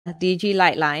DG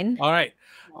Light line. All right.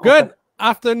 Good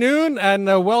afternoon and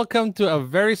welcome to a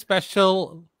very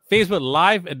special Facebook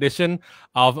Live edition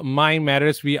of Mind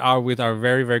Matters. We are with our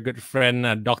very, very good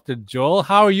friend, Dr. Joel.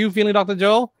 How are you feeling, Dr.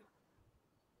 Joel?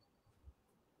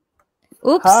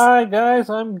 Oops. Hi,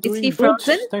 guys. I'm Is doing he good.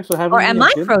 frozen? Thanks for having Or me am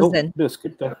I again. frozen? No,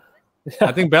 skip that.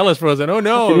 I think Bel is frozen. Oh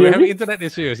no, Can you we're hear having me? internet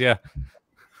issues. Yeah.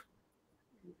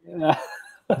 Yeah.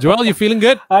 Joel, you feeling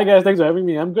good? Hi, guys. Thanks for having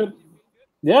me. I'm good.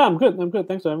 Yeah, I'm good.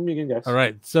 Thanks for having me again, guys. All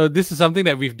right. So this is something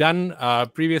that we've done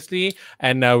previously,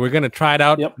 and we're going to try it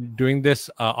out doing this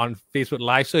on Facebook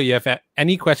Live. So you have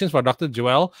any questions for Dr.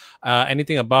 Joel,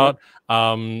 anything about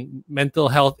mental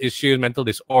health issues, mental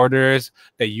disorders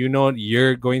that you know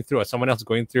you're going through or someone else is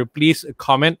going through, please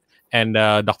comment, and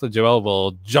Dr. Joel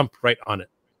will jump right on it.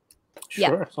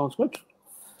 Sure. Sounds good.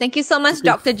 Thank you so much,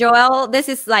 Dr. Joel. This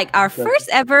is like our first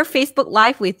ever Facebook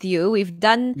Live with you. We've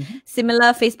done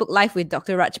similar Facebook Live with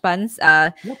Dr. Rajbans,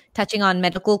 touching on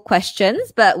medical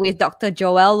questions. But with Dr.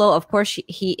 Joel, of course,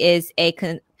 he is a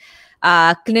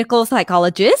clinical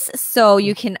psychologist. So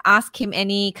you can ask him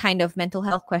any kind of mental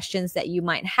health questions that you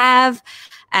might have,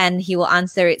 and he will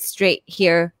answer it straight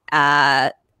here.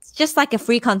 It's just like a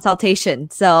free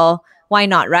consultation. So why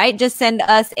not, right? Just send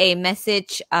us a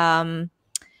message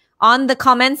on the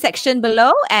comment section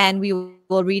below, and we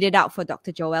will read it out for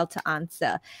Dr. Joel to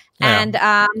answer. And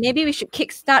maybe we should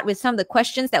kickstart with some of the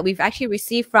questions that we've actually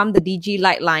received from the DG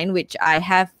Light line, which I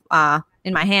have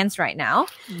in my hands right now.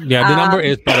 Yeah, the number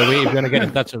is, by the way, if you want to get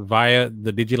in touch via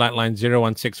the DG Light line,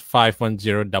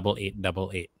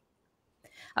 016-510-8888.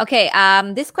 Okay,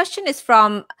 this question is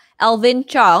from Alvin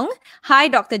Chong. Hi,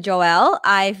 Dr. Joel.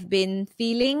 I've been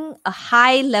feeling a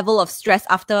high level of stress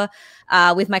after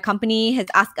with my company has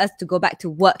asked us to go back to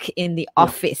work in the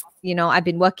office. You know, I've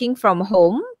been working from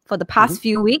home for the past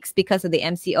few weeks because of the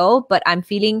MCO, but I'm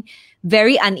feeling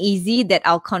very uneasy that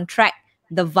I'll contract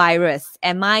the virus.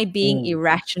 Am I being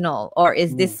irrational, or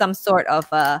is this some sort of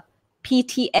a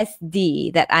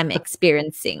PTSD that I'm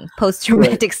experiencing,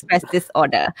 post-traumatic stress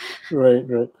disorder? Right.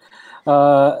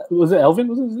 Was it Alvin?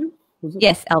 Was it his name?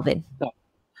 Yes, Alvin.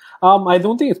 I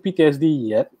don't think it's PTSD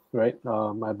yet, right?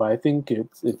 But I think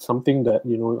it's something that,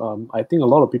 I think a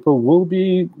lot of people will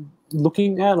be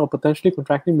looking at or potentially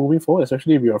contracting moving forward,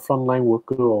 especially if you're a frontline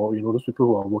worker or, those people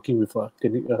who are working with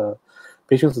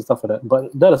patients and stuff like that.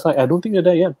 But that aside, I don't think you're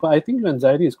there yet. But I think your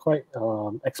anxiety is quite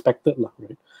expected,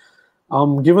 right?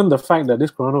 Given the fact that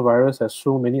this coronavirus has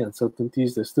so many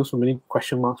uncertainties, there's still so many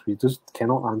question marks we just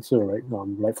cannot answer, right?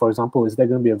 Like, for example, is there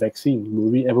going to be a vaccine? Will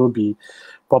we ever be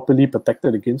properly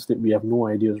protected against it? We have no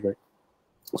ideas, right?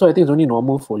 So I think it's only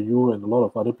normal for you and a lot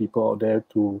of other people out there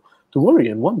to worry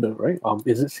and wonder, right?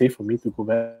 Is it safe for me to go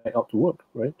back out to work,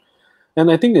 right? And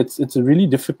I think it's a really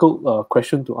difficult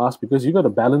question to ask, because you got to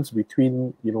balance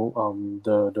between,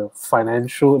 the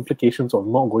financial implications of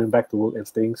not going back to work and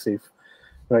staying safe.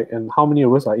 Right, and how many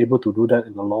of us are able to do that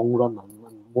in the long run?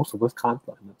 And most of us can't,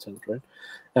 in that sense, right?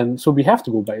 And so we have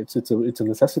to go back. It's a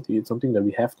necessity. It's something that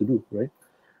we have to do, right?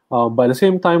 But at the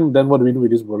same time, then what do we do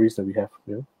with these worries that we have?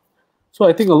 So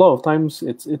I think a lot of times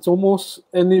it's almost,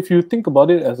 and if you think about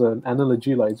it as an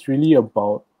analogy, like, it's really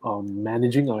about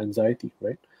managing our anxiety,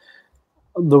 right?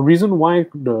 The reason why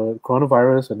the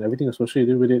coronavirus and everything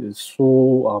associated with it is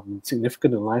so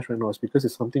significant in life right now is because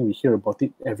it's something we hear about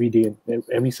it every day,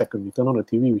 every second. We turn on the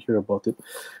TV, we hear about it.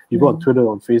 You go on Twitter,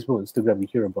 on Facebook, Instagram, we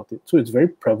hear about it. So it's very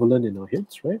prevalent in our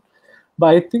heads, right?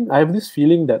 But I think I have this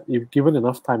feeling that if given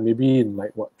enough time, maybe in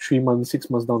 3 months, 6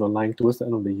 months down the line, towards the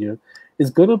end of the year, it's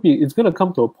gonna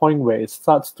come to a point where it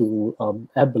starts to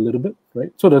ebb a little bit,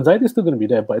 right? So the anxiety is still gonna be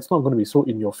there, but it's not gonna be so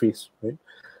in your face, right?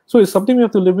 So it's something we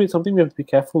have to live with, something we have to be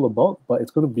careful about, but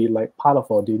it's going to be like part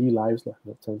of our daily lives, in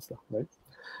that sense, right?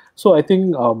 So I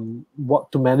think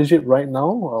what to manage it right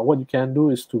now, what you can do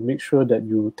is to make sure that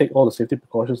you take all the safety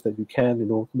precautions that you can,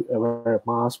 wear a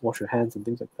mask, wash your hands, and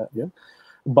things like that. Yeah,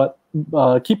 but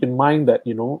keep in mind that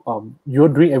you're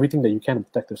doing everything that you can to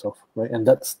protect yourself, right? And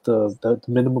that's the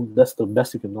minimum. That's the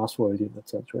best you can ask for already, in that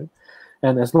sense, right?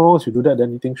 And as long as you do that, then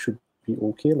anything should be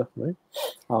okay, right?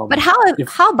 But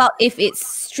how about if it's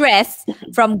stress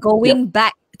from going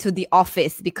back to the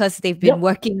office because they've been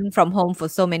working from home for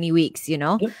so many weeks,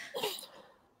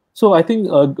 So I think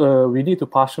we need to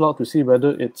partial out to see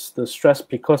whether it's the stress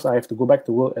because I have to go back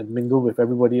to work and mingle with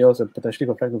everybody else and potentially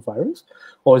contract the virus,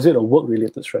 or is it a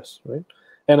work-related stress, right?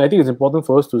 And I think it's important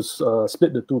for us to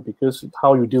split the two, because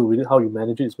how you deal with it, how you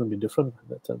manage it is going to be different in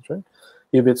that sense, right?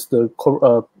 If it's the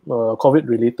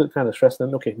COVID-related kind of stress,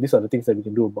 then okay, these are the things that we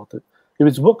can do about it. If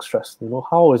it's work stress,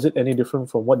 how is it any different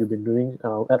from what you've been doing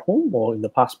at home or in the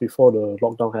past before the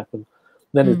lockdown happened?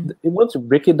 Then once you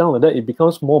break it down like that, it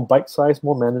becomes more bite-sized,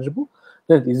 more manageable.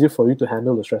 Then it's easier for you to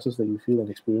handle the stresses that you feel and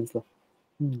experience.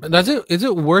 Is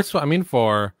it worse? I mean,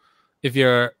 for if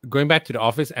you're going back to the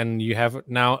office and you have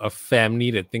now a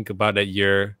family to think about, that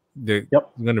they're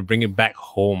going to bring it back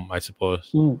home, I suppose.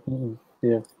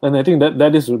 Yeah, and I think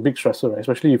that is a big stressor, right?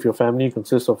 Especially if your family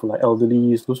consists of like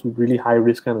elderlies, those really high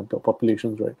risk kind of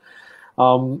populations, right?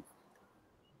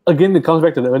 Again, it comes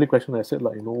back to the early question I said,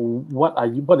 like,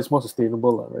 what is more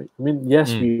sustainable, right? I mean,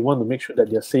 yes, we want to make sure that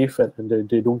they're safe and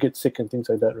they don't get sick and things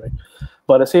like that, right?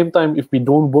 But at the same time, if we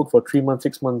don't work for 3 months,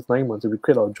 6 months, 9 months, if we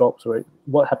quit our jobs, right,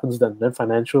 what happens then? Then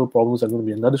financial problems are going to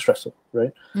be another stressor,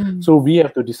 right? So we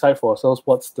have to decide for ourselves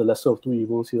what's the lesser of two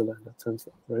evils here, in that sense,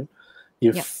 right?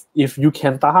 If you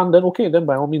can tahan, then okay, then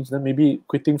by all means, then maybe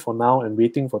quitting for now and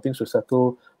waiting for things to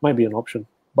settle might be an option.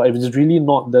 But if it's really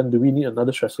not, then do we need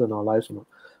another stressor in our lives or not?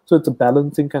 So it's a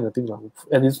balancing kind of thing.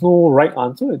 And it's no right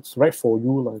answer. It's right for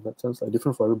you, in that sense,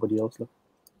 different for everybody else.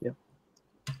 Yeah.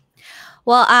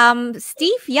 Well,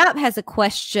 Steve Yap has a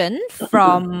question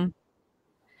from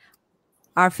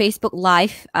our Facebook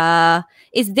Live.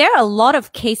 Is there a lot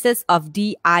of cases of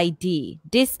DID,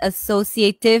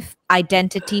 dissociative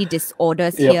identity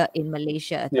disorders, here in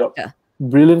Malaysia?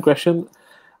 Brilliant question.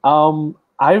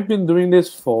 I've been doing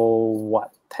this for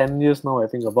 10 years now, I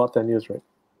think, about 10 years, right?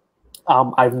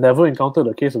 I've never encountered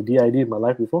a case of DID in my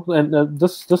life before. And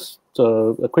just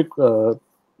a quick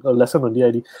lesson on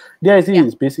DID. DID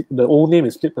is basically, the old name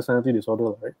is split personality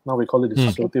disorder, right? Now we call it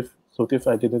dissociative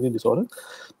identity disorder.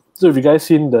 So if you guys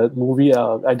seen the movie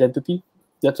Identity,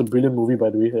 that's a brilliant movie, by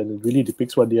the way, and it really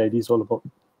depicts what DID is all about.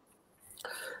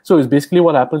 So it's basically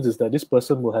what happens is that this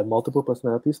person will have multiple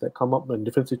personalities that come up in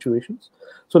different situations.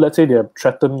 So let's say they're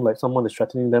threatened, like someone is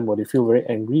threatening them, or they feel very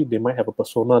angry. They might have a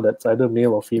persona that's either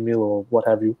male or female or what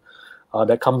have you,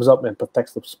 that comes up and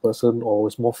protects this person, or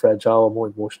is more fragile, or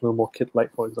more emotional, more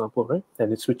kid-like, for example, right?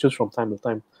 And it switches from time to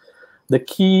time. The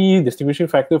key distinguishing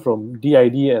factor from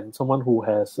DID and someone who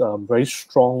has very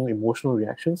strong emotional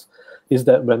reactions is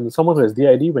that when someone who has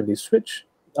DID, when they switch,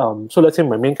 so let's say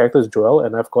my main character is Joel,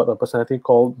 and I've got a personality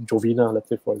called Jovina, let's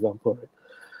say, for example,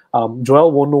 right?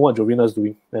 Joel won't know what Jovina is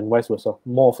doing, and vice versa,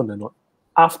 more often than not.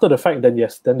 After the fact, then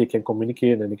yes, then they can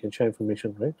communicate and they can share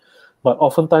information, right? But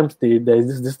oftentimes there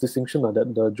is this distinction that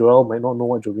the Joel might not know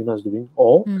what Jovina is doing,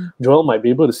 or Joel might be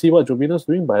able to see what Jovina is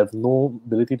doing, but have no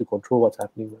ability to control what's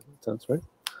happening in that sense, right?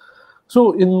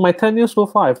 So in my 10 years so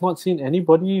far, I've not seen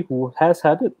anybody who has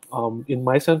had it. In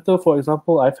my center, for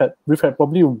example, we've had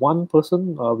probably one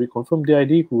person, we confirmed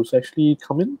DID, who's actually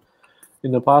come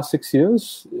in the past 6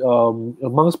 years.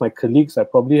 Amongst my colleagues, I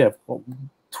probably have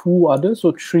 2 others,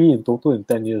 so 3 in total in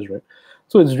 10 years, right?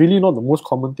 So it's really not the most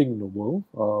common thing in the world,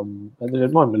 and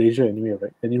not in Malaysia anyway,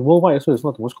 right? And in worldwide also, it's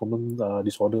not the most common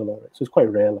disorder, right? So it's quite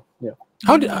rare, yeah.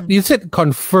 How you said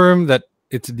confirm that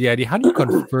it's DID? How do you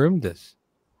confirm this?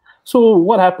 So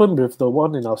what happened with the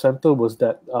one in our center was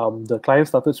that the client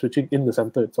started switching in the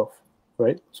center itself,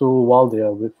 right? So while they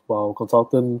are with our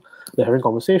consultant, they're having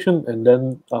conversation, and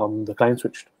then the client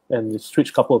switched, and it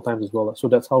switched a couple of times as well. So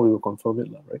that's how we will confirm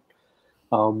it, right?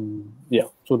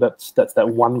 So that's that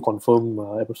one confirmed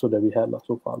episode that we had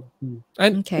so far.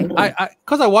 And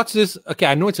because I watched this,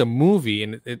 I know it's a movie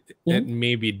and it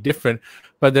may be different,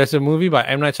 but there's a movie by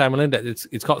M. Night Shyamalan that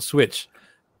it's called Switch,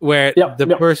 where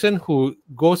the person who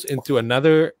goes into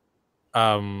another,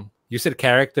 you said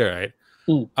character,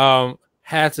 right?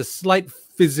 Has a slight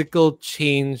physical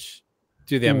change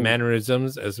to their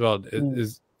mannerisms as well.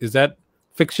 Is that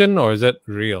fiction or is that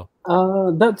real?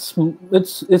 It's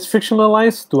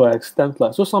fictionalized to an extent.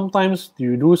 So sometimes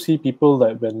you do see people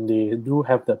that when they do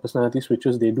have their personality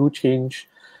switches, they do change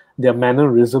their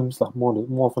mannerisms more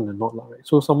often than not. Right?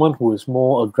 So someone who is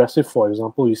more aggressive, for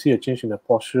example, you see a change in their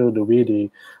posture, the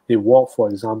way they walk, for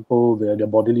example, their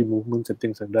bodily movements and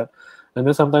things like that. And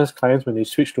then sometimes clients, when they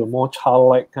switch to a more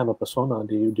childlike kind of persona,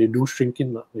 they do shrink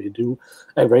in. They do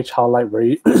a very childlike,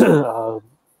 very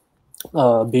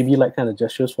baby-like kind of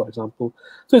gestures, for example.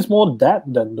 So it's more that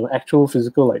than the actual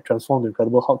physical, like transformed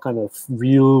Incredible Hulk kind of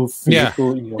real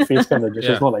physical in your face kind of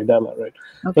gestures. Not like that, right?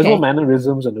 Okay. There's more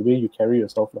mannerisms and the way you carry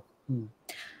yourself.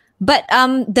 But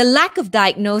the lack of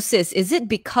diagnosis, is it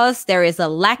because there is a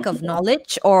lack of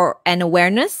knowledge or an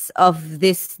awareness of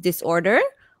this disorder?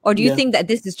 Or do you think that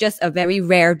this is just a very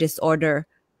rare disorder?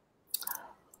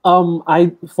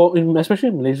 Especially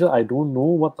in Malaysia, I don't know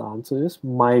what the answer is.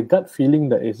 My gut feeling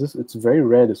that it's a very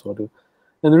rare disorder,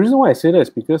 and the reason why I say that is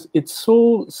because it's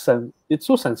so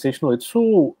sensational. It's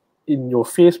so in your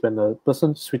face when a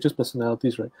person switches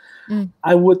personalities, right?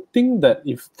 I would think that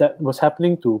if that was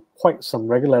happening to quite some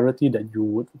regularity, that you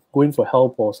would go in for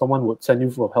help or someone would send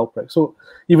you for help, right? So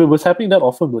if it was happening that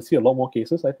often, we'll see a lot more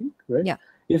cases, I think, right? Yeah.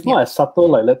 It's not as subtle,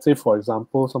 like let's say, for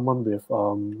example, someone with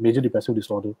major depressive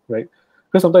disorder, right?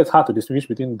 Because sometimes it's hard to distinguish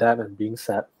between that and being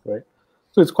sad, right?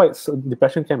 So it's quite,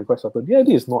 depression can be quite subtle. The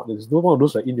idea is not, it's not one of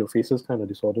those like in your faces kind of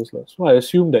disorders. So I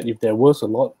assume that if there was a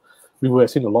lot, we would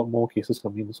have seen a lot more cases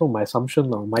come in. So my assumption,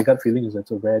 my gut feeling is that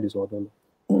it's a rare disorder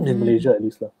in Malaysia at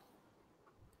least.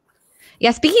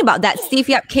 Yeah, speaking about that, Steve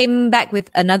Yap came back with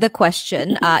another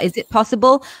question. Is it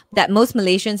possible that most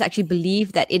Malaysians actually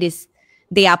believe that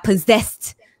they are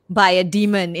possessed by a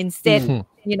demon instead,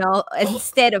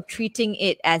 instead of treating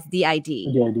it as DID?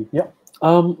 DID, yeah.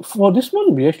 For this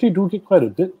one, we actually do get quite a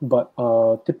bit, but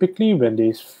typically when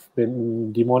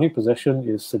demonic possession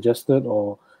is suggested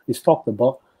or is talked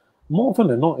about, more often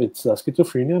than not, it's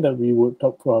schizophrenia that we would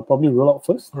probably rule out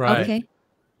first. Right. Okay.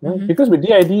 Yeah? Because with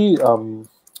DID,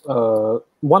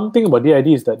 one thing about DID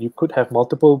is that you could have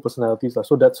multiple personalities.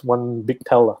 So that's one big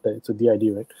tell that it's a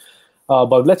DID, right?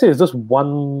 But let's say it's just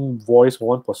one voice,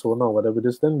 one persona, or whatever it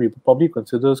is, then we probably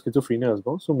consider schizophrenia as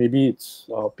well. So maybe it's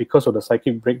because of the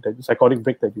psychotic break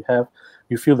that you have,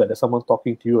 you feel that there's someone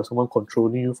talking to you or someone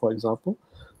controlling you, for example.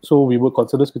 So we would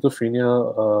consider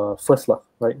schizophrenia first,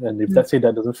 right? And if let's say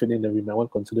that doesn't fit in, then we might want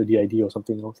to consider DID or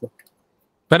something else.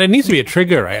 But it needs to be a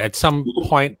trigger, right? At some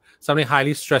point, something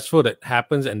highly stressful that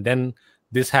happens and then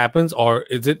this happens, or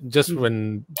is it just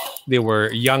when they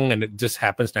were young and it just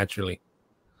happens naturally?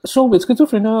 So with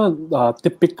schizophrenia,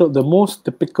 the most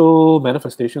typical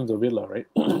manifestations of it, right,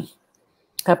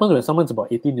 happens when someone's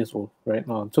about 18 years old, right?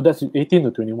 So that's 18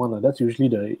 to 21. That's usually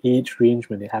the age range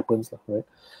when it happens, right?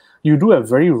 You do have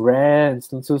very rare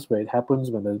instances where it happens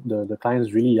when the client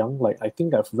is really young. Like I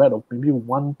think I've read of maybe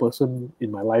one person in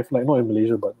my life, like not in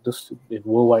Malaysia, but just in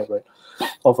worldwide, right,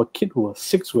 of a kid who was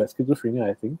 6 who had schizophrenia,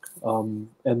 I think. And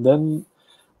then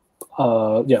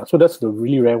so that's the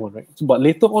really rare one, right? But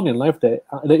later on in life, there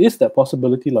is that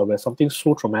possibility where something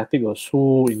so traumatic or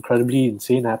so incredibly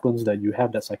insane happens that you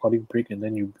have that psychotic break and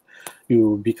then you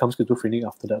become schizophrenic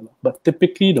after that. But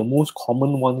typically, the most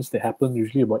common ones that happen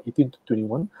usually about 18 to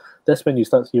 21. That's when you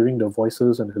start hearing the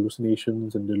voices and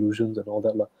hallucinations and delusions and all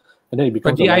that. And then it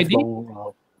becomes a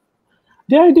lifelong...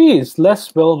 DID is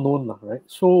less well known, right?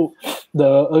 So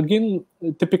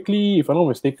typically, if I'm not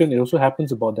mistaken, it also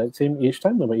happens about that same age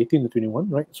time, about 18 to 21,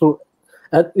 right? So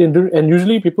and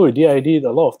usually people with DID,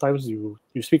 a lot of times you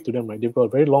speak to them, right? They've got a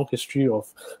very long history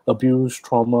of abuse,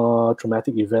 trauma,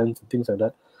 traumatic events, and things like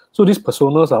that. So these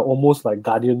personas are almost like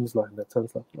guardians, in that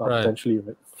sense, potentially,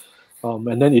 right?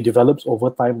 And then it develops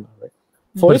over time, right?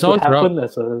 For it to happen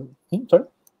as a... sorry?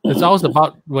 It's always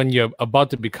about when you're about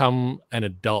to become an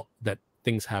adult that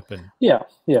things happen. Yeah.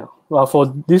 Well,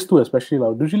 for these two especially,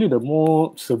 usually the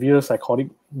more severe psychotic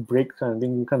break kind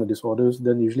of disorders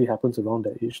then usually happens around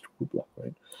that age group,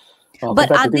 right? But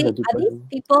are these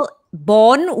people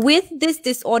born with this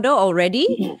disorder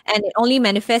already, and it only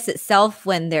manifests itself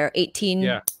when they're 18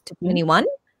 to 21?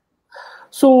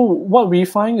 So what we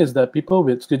find is that people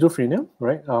with schizophrenia,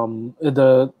 right?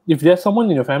 If there's someone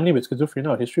in your family with schizophrenia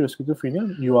or history of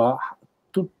schizophrenia, you are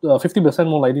 50%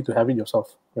 more likely to have it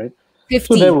yourself, right? 50.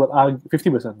 So they would argue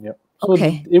 50%, yeah. So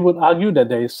okay. It would argue that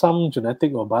there is some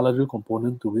genetic or biological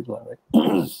component to it, right?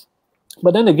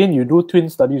 But then again, you do twin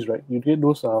studies, right? You get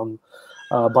those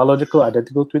biological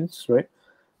identical twins, right?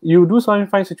 You do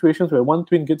find situations where one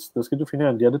twin gets the schizophrenia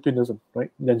and the other twin doesn't, right?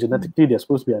 Then genetically, they're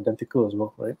supposed to be identical as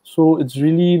well, right? So it's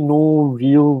really no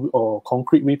real or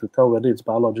concrete way to tell whether it's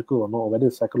biological or not, or whether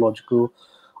it's psychological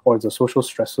or it's a social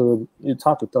stressor. It's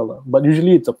hard to tell. But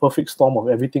usually it's a perfect storm of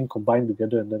everything combined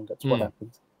together, and then that's what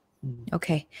happens.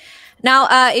 Okay. Now,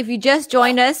 if you just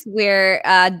joined us, we're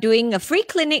doing a free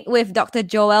clinic with Dr.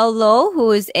 Joel Loh,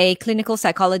 who is a clinical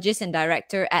psychologist and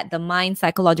director at the Mind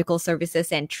Psychological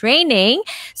Services and Training.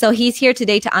 So he's here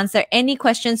today to answer any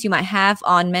questions you might have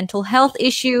on mental health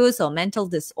issues or mental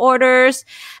disorders.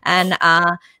 And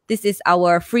this is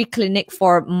our free clinic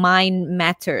for Mind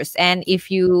Matters. And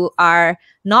if you are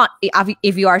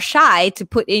if you are shy to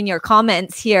put in your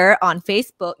comments here on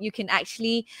Facebook, you can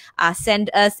actually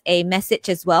send us a message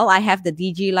as well. I have the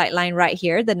DG Light line right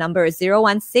here. The number is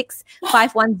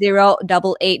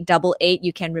 016-510-8888.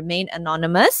 You can remain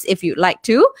anonymous if you'd like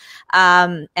to,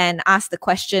 and ask the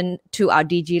question to our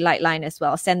DG Light line as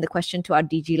well. Send the question to our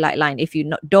DG Light line if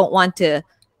you don't want to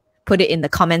put it in the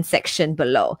comment section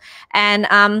below. And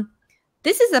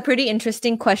this is a pretty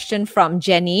interesting question from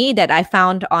Jenny that I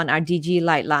found on our DG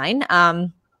Light line.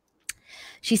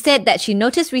 She said that she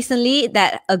noticed recently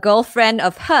that a girlfriend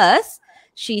of hers,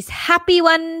 she's happy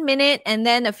 1 minute, and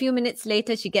then a few minutes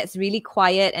later, she gets really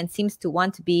quiet and seems to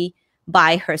want to be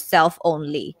by herself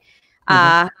only.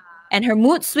 And her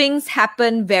mood swings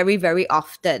happen very, very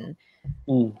often.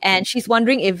 And she's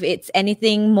wondering if it's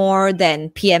anything more than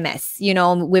PMS. You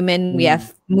know, women, we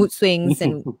have mood swings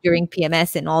and during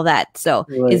PMS and all that. So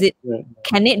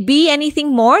can it be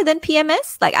anything more than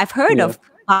PMS? Like I've heard of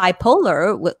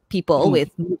bipolar with people with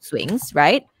mood swings,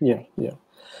 right?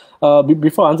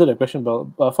 Before I answer that question,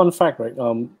 Bel, fun fact, right?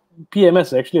 PMS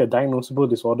is actually a diagnosable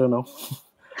disorder now.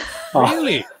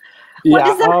 Really? What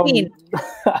does that mean?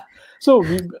 So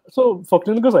for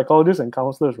clinical psychologists and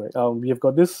counselors, right, we have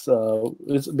got this,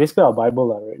 it's basically our Bible,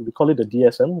 right? We call it the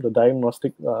DSM, the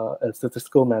Diagnostic and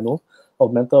Statistical Manual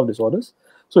of Mental Health Disorders.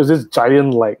 So it's this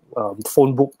giant, like,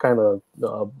 phone book kind of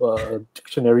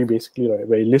dictionary, basically, right,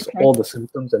 where it lists all the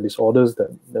symptoms and disorders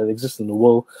that exist in the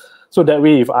world. So that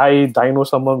way, if I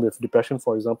diagnose someone with depression,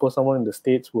 for example, someone in the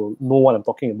States will know what I'm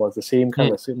talking about. It's the same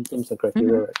kind of symptoms and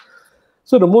criteria, right?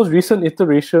 So the most recent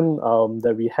iteration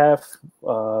that we had,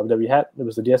 it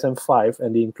was the DSM-5,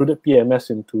 and they included PMS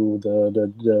into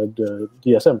the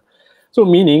DSM. So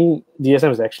meaning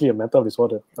DSM is actually a mental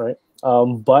disorder, right?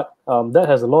 But that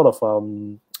has a lot of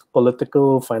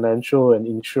political, financial, and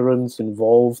insurance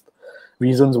involved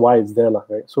reasons why it's there,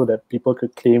 right? So that people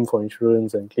could claim for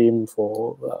insurance and claim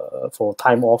for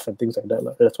time off and things like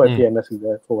that. That's why PMS is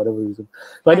there for whatever reason.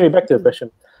 But anyway, back to the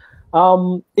question.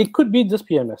 It could be just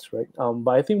PMS, right?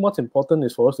 But I think what's important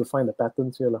is for us to find the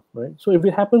patterns here, right? So if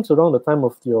it happens around the time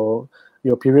of your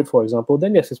period, for example,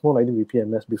 then yes, it's more likely to be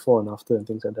PMS before and after and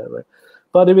things like that, right?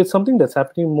 But if it's something that's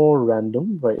happening more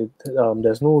random, right,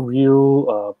 there's no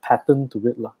real pattern to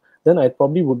it, then I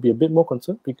probably would be a bit more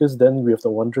concerned, because then you have to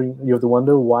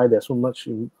wonder why there's so much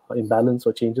imbalance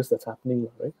or changes that's happening,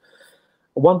 right?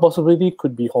 One possibility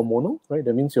could be hormonal, right?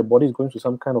 That means your body is going through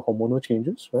some kind of hormonal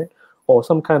changes, right? Or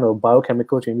some kind of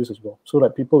biochemical changes as well. So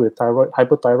like people with thyroid,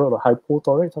 hyperthyroid or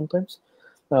hypothyroid sometimes,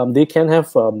 they can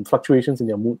have fluctuations in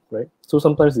their mood, right? So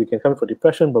sometimes they can come for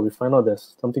depression, but we find out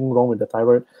there's something wrong with the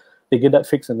thyroid. They get that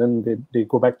fixed and then they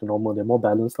go back to normal. They're more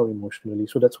balanced out emotionally.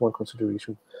 So that's one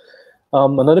consideration.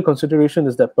 Another consideration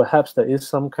is that perhaps there is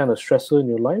some kind of stressor in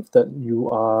your life that you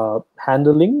are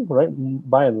handling, right,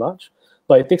 by and large.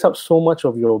 But it takes up so much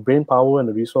of your brain power and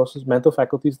the resources, mental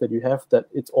faculties that you have, that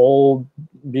it's all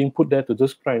being put there to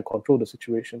just try and control the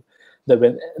situation.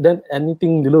 That then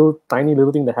anything tiny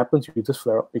little thing that happens, you just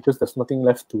flare up because there's nothing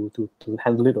left to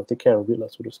handle it or take care of it,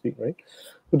 so to speak, right?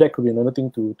 So that could be another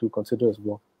thing to consider as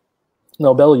well.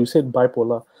 Now, Bel, you said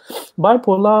bipolar.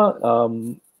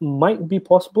 Bipolar might be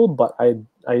possible, but I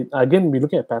again, we're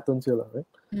looking at patterns here,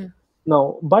 right?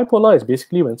 Now, bipolar is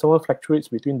basically when someone fluctuates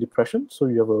between depression. So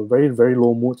you have a very, very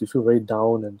low mood, you feel very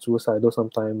down and suicidal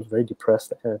sometimes, very depressed,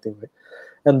 that kind of thing, right?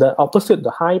 And the opposite, the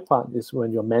high part, is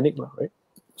when you're manic, right?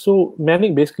 So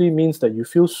manic basically means that you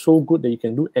feel so good that you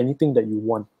can do anything that you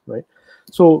want, right?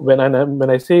 So when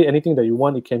I say anything that you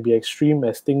want, it can be extreme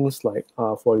as things like,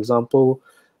 for example,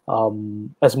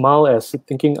 as mild as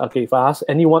thinking, okay, if I ask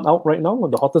anyone out right now,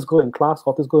 the hottest girl in class,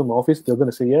 hottest girl in my office, they're going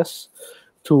to say yes,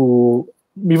 to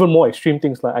even more extreme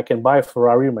things like I can buy a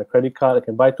Ferrari with my credit card, I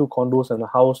can buy 2 condos and a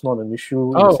house, not an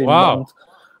issue. Oh, wow.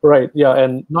 Right, yeah,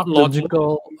 and not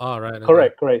logical. Right.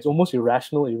 Correct. It's almost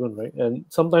irrational even, right? And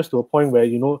sometimes to a point where,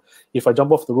 if I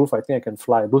jump off the roof, I think I can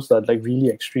fly. Those are like really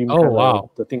extreme.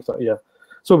 The things that, yeah.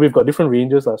 So we've got different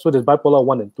ranges. So there's bipolar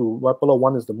 1 and 2. Bipolar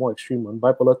 1 is the more extreme one.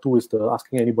 Bipolar 2 is the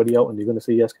asking anybody out and they're going to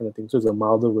say yes kind of thing. So it's a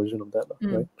milder version of that,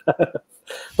 right?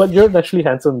 But you're naturally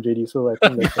handsome, JD, so I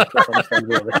think that's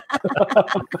understandable, right?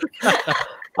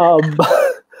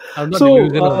 I'm not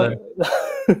delusional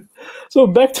there. So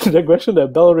back to the question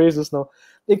that Bel raises now.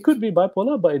 It could be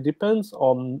bipolar, but it depends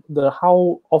on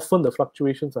how often the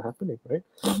fluctuations are happening, right?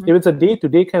 If it's a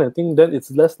day-to-day kind of thing, then it's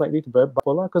less likely to be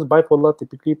bipolar, because bipolar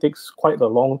typically takes quite a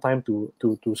long time to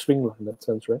swing in that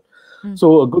sense, right?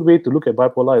 So a good way to look at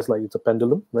bipolar is like it's a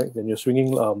pendulum, right? When you're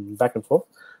swinging back and forth.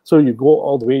 So you go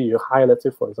all the way to your high, let's say,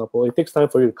 for example. It takes time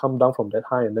for you to come down from that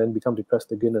high and then become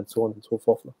depressed again and so on and so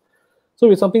forth. So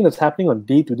it's something that's happening on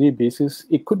day-to-day basis.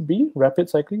 It could be rapid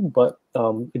cycling, but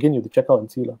again, you have to check out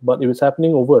and see. But if it's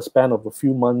happening over a span of a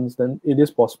few months, then it is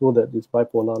possible that it's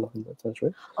bipolar in that sense,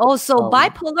 right? Oh, so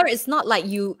bipolar is not like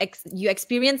you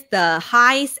experience the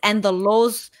highs and the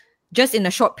lows just in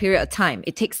a short period of time.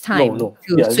 It takes time to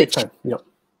switch. It takes time.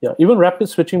 Yeah. Even rapid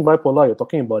switching bipolar, you're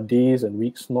talking about days and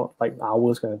weeks, not like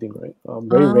hours kind of thing, right?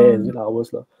 Very rare is it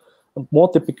hours.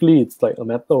 More typically, it's like a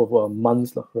matter of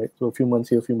months, right? So a few months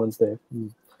here, a few months there.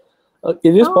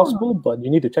 It is possible, but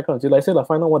you need to check out. Like I said,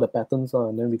 find out what the patterns are,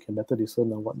 and then we can better discern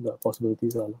what the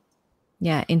possibilities are.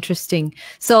 Yeah, interesting.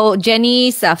 So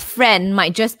Jenny's friend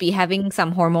might just be having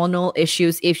some hormonal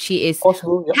issues if she is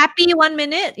happy 1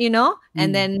 minute,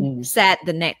 and then sad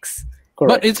the next. Correct,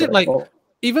 but is it like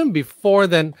even before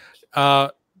then?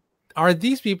 Are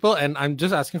these people, and I'm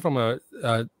just asking from a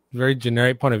very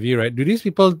generic point of view, right? Do these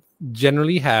people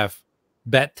generally have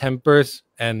bad tempers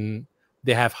and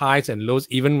they have highs and lows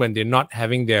even when they're not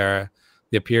having their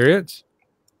periods?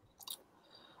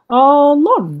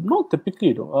 Not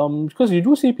typically though. Because you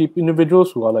do see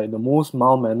individuals who are like the most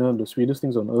mild-mannered, the sweetest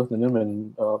things on earth, and then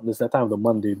when there's that time of the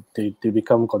month, they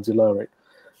become Godzilla, right?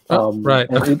 Right.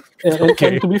 And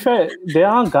to be fair, there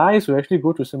are guys who actually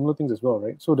go through similar things as well,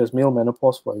 right? So there's male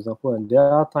menopause, for example, and there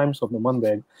are times of the month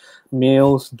where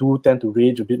males do tend to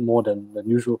rage a bit more than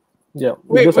usual. Yeah,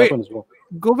 wait. Happen as well.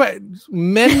 Go back.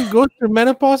 Men go through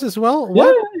menopause as well?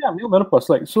 What? Yeah, male menopause.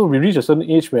 Like, so we reach a certain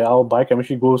age where our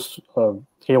biochemistry goes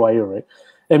haywire, right?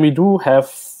 And we do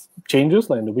have changes,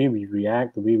 like in the way we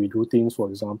react, the way we do things, for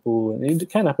example. And it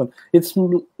can happen. It's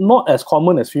not as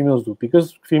common as females do,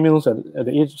 because females at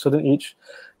certain age,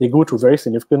 they go through very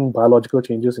significant biological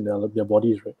changes in their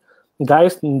bodies, right?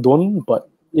 Guys don't, but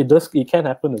it can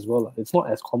happen as well. It's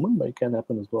not as common, but it can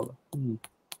happen as well.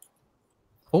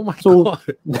 Oh my God.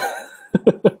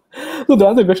 So the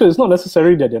answer to the question, it's not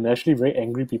necessary that they're naturally very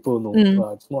angry people. No,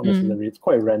 it's not necessary. It's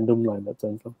quite random in that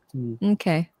sense.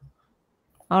 Okay.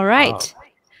 All right. Wow.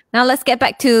 Now let's get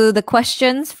back to the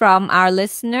questions from our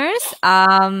listeners.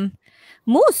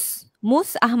 Moose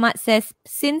Ahmad says,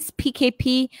 since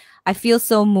PKP, I feel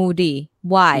so moody.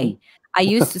 Why? I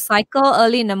used to cycle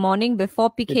early in the morning before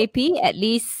PKP, at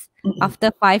least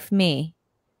after 5 May.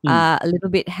 A little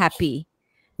bit happy.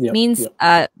 Means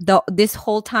this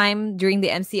whole time during the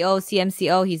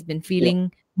CMCO, he's been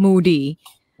feeling moody.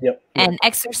 And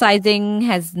exercising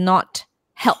has not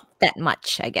helped that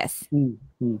much, I guess.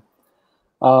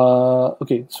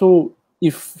 Okay, so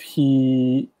if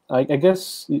he, I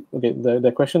guess, okay,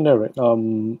 the question there,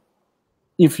 right?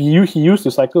 If he used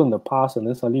to cycle in the past and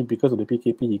then suddenly because of the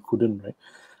PKP he couldn't, right?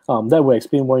 That will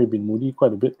explain why you've been moody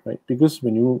quite a bit, right? Because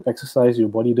when you exercise, your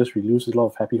body just releases a lot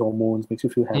of happy hormones, makes you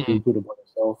feel happy, good about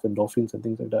yourself, endorphins and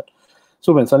things like that.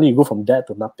 So when suddenly you go from that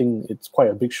to nothing, it's quite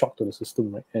a big shock to the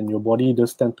system, right? And your body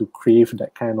does tend to crave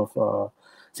that kind of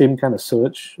same kind of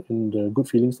surge in the good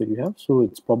feelings that you have. So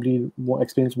it's probably more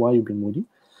explains why you've been moody.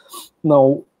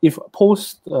 Now, if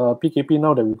post PKP,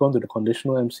 now that we've gone to the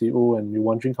conditional MCO and you're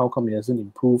wondering how come it hasn't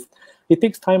improved, it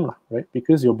takes time, right?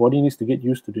 Because your body needs to get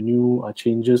used to the new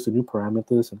changes, the new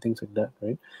parameters and things like that,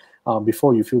 right?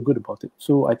 Before you feel good about it.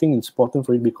 So I think it's important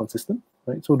for you to be consistent,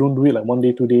 right? So don't do it like 1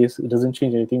 day, 2 days. It doesn't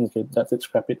change anything. Okay, that's it,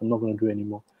 scrap it. I'm not going to do it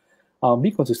anymore.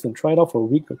 Be consistent. Try it out for a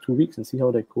week or 2 weeks and see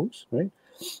how that goes, right?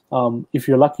 If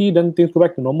you're lucky, then things go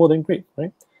back to normal, then great,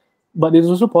 right? But it's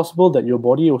also possible that your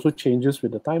body also changes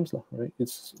with the times, right?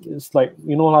 It's like,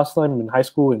 last time in high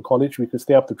school and college, we could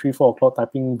stay up to 3, 4 o'clock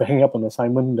typing, banging up an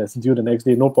assignment that's due the next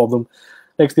day, no problem.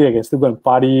 Next day I can still go and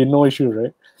party, no issue,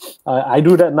 right? I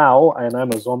do that now, and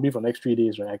I'm a zombie for the next 3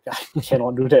 days, right? I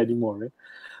cannot do that anymore, right?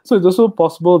 So it's also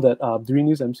possible that during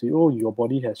this MCO, your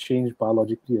body has changed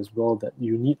biologically as well, that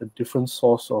you need a different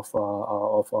source of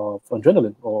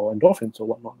adrenaline or endorphins or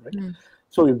whatnot, right?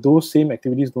 So if those same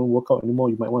activities don't work out anymore,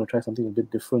 you might want to try something a bit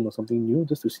different or something new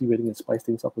just to see whether you can spice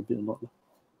things up a bit or not.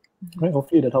 Right?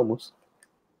 Hopefully that helps.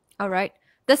 All right.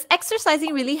 Does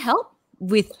exercising really help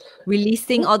with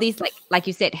releasing all these, like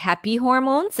you said, happy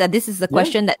hormones? This is the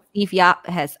question that Steve Yap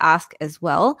has asked as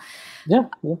well. Yeah.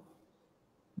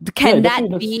 Can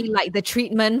that be like the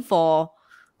treatment for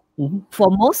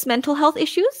most mental health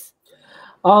issues?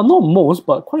 Not most,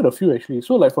 but quite a few actually.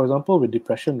 So, like for example, with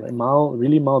depression, right,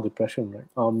 really mild depression,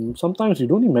 right. Sometimes you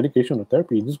don't need medication or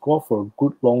therapy. You just go out for a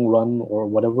good long run or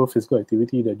whatever physical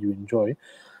activity that you enjoy,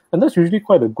 and that's usually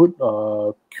quite a good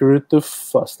curative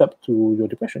step to your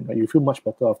depression. Right, you feel much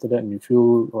better after that, and you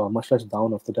feel much less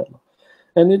down after that.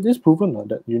 And it is proven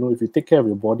that if you take care of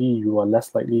your body, you are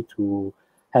less likely to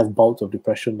have bouts of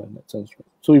depression in that sense. Right?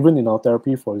 So even in our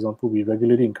therapy, for example, we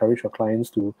regularly encourage our clients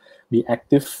to be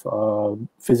active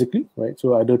physically, right?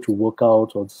 So either through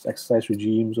workouts or exercise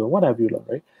regimes or what have you,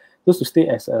 right? Just to stay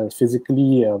as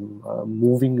physically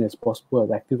moving as possible,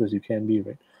 as active as you can be,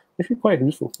 right? Actually quite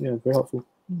useful. Yeah, very helpful.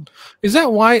 Is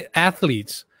that why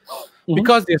athletes,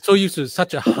 because they're so used to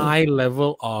such a high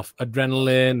level of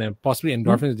adrenaline and possibly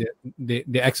endorphins, they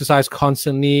exercise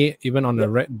constantly, even on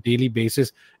a daily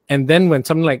basis, and then when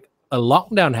something like a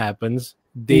lockdown happens,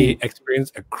 they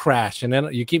experience a crash, and then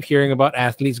you keep hearing about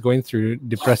athletes going through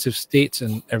depressive states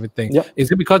and everything.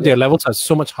 Is it because their levels are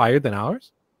so much higher than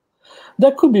ours?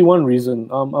 That could be one reason.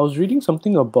 I was reading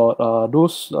something about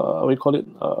those we call it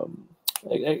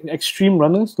extreme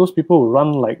runners, those people who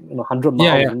run like 100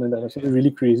 miles, and then that's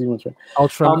really crazy ones, right?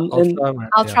 Ultra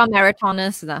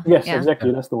marathoners. Yes,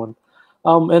 exactly, that's the one.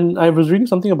 And I was reading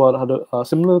something about how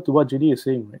similar to what JD is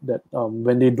saying, right? That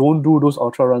when they don't do those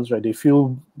ultra runs, right, they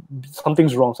feel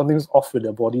something's wrong, something's off with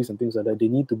their bodies and things like that. They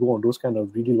need to go on those kind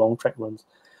of really long track runs.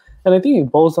 And I think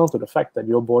it boils down to the fact that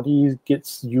your body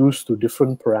gets used to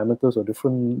different parameters or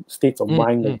different states of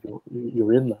mind that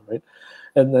you're in, right?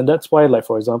 And that's why, like,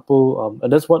 for example,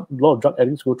 and that's what a lot of drug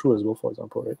addicts go through as well, for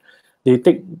example, right? They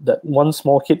take that one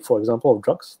small hit, for example, of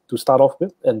drugs to start off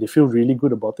with, and they feel really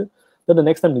good about it. Then the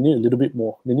next time they need a little bit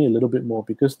more. They need a little bit more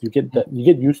because you get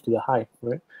used to the high,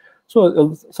 right?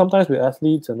 So sometimes with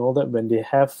athletes and all that, when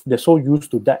they're so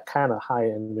used to that kind of high,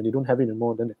 and when they don't have it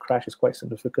anymore, then the crash is quite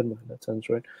significant in that sense,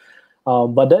 right?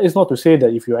 But that is not to say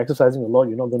that if you're exercising a lot,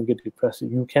 you're not going to get depressed.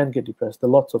 You can get depressed. There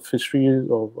are lots of history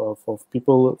of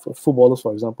people, footballers,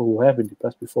 for example, who have been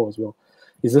depressed before as well.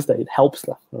 It's just that it helps,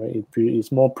 right?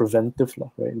 It's more preventive,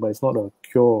 right? But it's not a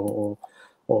cure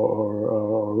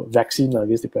or vaccine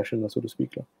against depression, so to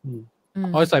speak.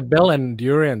 Oh, it's like Bel and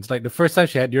durians. Like the first time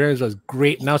she had durians was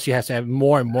great. Now she has to have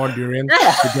more and more durians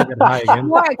to get high again.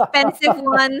 More expensive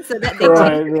ones so that they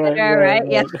taste better, right?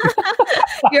 Yeah.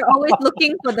 You're always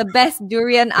looking for the best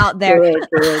durian out there.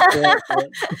 Correct.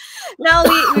 Now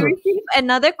we received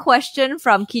another question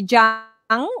from Kijang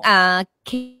KL,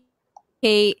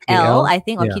 I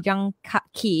think, or Kijang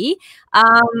Ki.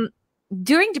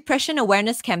 During depression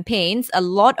awareness campaigns, a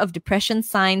lot of depression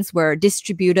signs were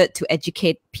distributed to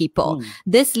educate people.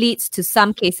 This leads to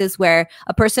some cases where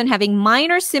a person having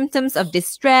minor symptoms of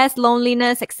distress,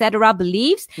 loneliness, etc.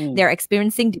 believes they're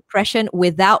experiencing depression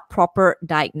without proper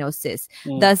diagnosis.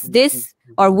 Does this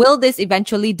or will this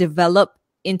eventually develop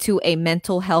into a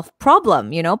mental health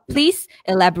problem? Please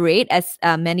elaborate, as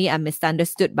many are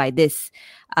misunderstood by this.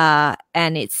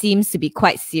 And it seems to be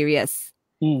quite serious.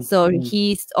 So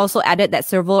he's also added that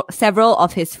several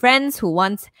of his friends who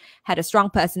once had a strong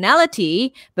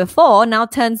personality before now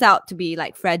turns out to be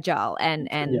like fragile and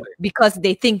because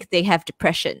they think they have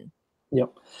depression.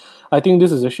 Yep. I think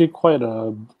this is actually quite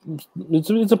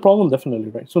it's a problem,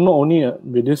 definitely, right? So not only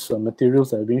with these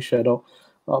materials that are being shared out,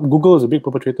 Google is a big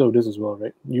perpetrator of this as well,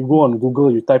 right? You go on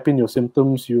Google, you type in your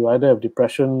symptoms, you either have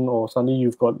depression or suddenly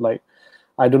you've got like,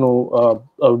 I don't know,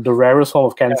 the rarest form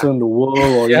of cancer in the world,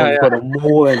 or you've got a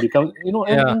mole and become,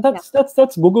 and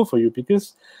that's Google for you,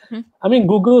 because I mean,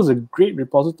 Google is a great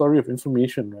repository of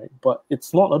information, right? But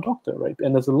it's not a doctor, right?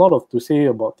 And there's a lot to say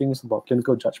about things about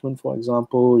clinical judgment, for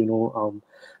example,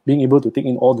 being able to take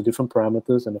in all the different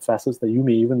parameters and the facets that you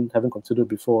may even haven't considered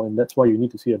before, and that's why you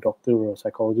need to see a doctor or a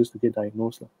psychologist to get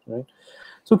diagnosed, right?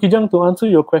 So Kijang, to answer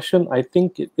your question, I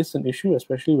think it is an issue,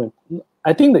 especially when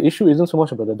I think the issue isn't so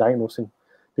much about the diagnosing,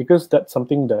 because that's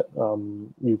something that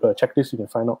you've got a checklist you can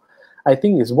find out. I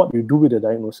think it's what you do with the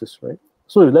diagnosis, right?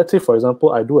 So let's say, for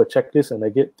example, I do a checklist and I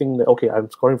think that, okay, I'm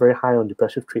scoring very high on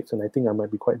depressive traits and I think I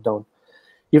might be quite down.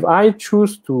 If I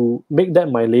choose to make that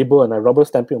my label and I rubber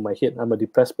stamp it on my head, I'm a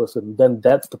depressed person, then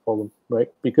that's the problem, right?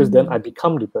 Because then I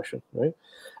become depression, right?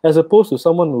 As opposed to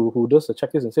someone who does a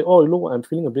checklist and say, oh, look, I'm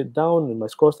feeling a bit down and my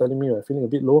score's telling me I'm feeling a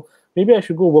bit low. Maybe I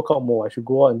should go work out more. I should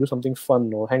go out and do something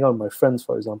fun or hang out with my friends,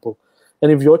 for example.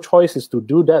 And if your choice is to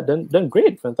do that, then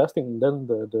great, fantastic. And then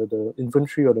the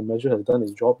inventory or the measure has done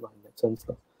its job in that sense.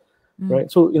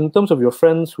 Right? So in terms of your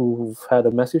friends who've had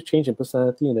a massive change in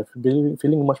personality and are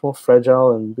feeling much more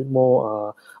fragile and a bit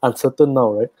more uncertain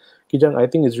now, right? Kijang, I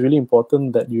think it's really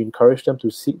important that you encourage them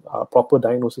to seek proper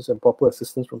diagnosis and proper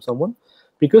assistance from someone,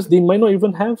 because they might not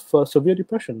even have severe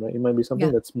depression, right? It might be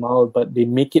something that's mild, but they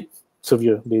make it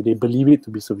severe. They believe it to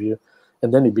be severe.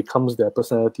 And then it becomes their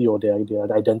personality or their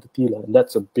identity, and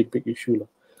that's a big issue.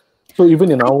 So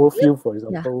even in our field, for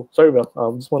example, sorry,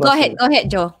 Bel, just want to go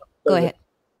ahead, Joe. Go ahead.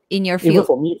 In your field.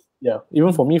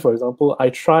 Even for me, for example, I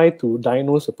try to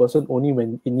diagnose a person only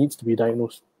when it needs to be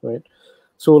diagnosed, right?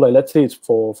 So like, let's say it's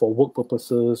for work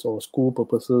purposes or school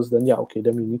purposes, then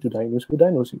then we need to diagnose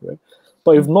you, right?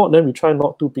 But if not, then we try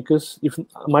not to, because if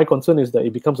my concern is that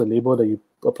it becomes a label that you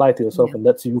apply to yourself and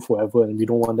that's you forever, and we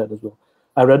don't want that as well.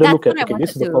 I'd rather look at, okay,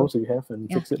 this is the problems you have and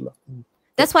fix it.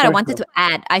 That's what I wanted to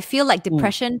add. I feel like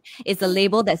depression is a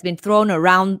label that's been thrown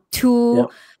around too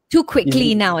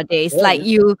quickly nowadays. Like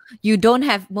you don't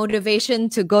have motivation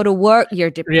to go to work, you're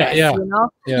depressed.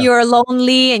 You're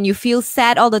lonely and you feel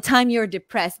sad all the time, you're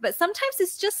depressed. But sometimes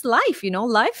it's just life,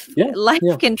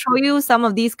 life can throw you some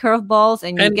of these curveballs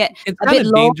and you get a bit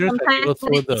low sometimes.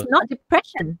 It's not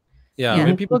depression. I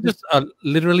mean, people just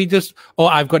literally just,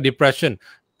 I've got depression.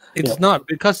 It's not,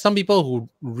 because some people who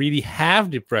really have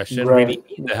depression really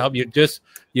need the help.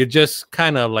 You're just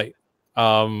kind of like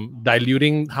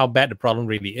diluting how bad the problem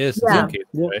really is. In some cases,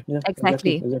 right?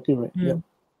 Exactly right. Yeah,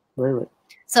 very right.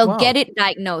 So get it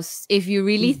diagnosed. If you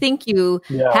really think you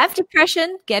have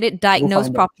depression, get it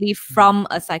diagnosed properly from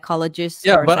a psychologist.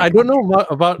 Yeah, but I don't know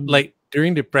about like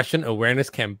during depression awareness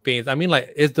campaigns. I mean,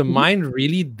 like, is the mind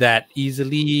really that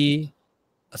easily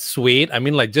swayed? I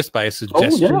mean, like, just by a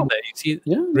suggestion that you see.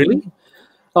 Really?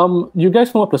 You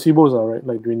guys know what placebos are, right?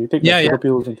 Like when you take sugar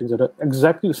pills and things like that.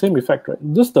 Exactly the same effect, right?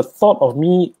 Just the thought of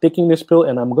me taking this pill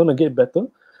and I'm gonna get better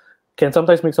can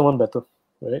sometimes make someone better,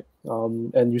 right?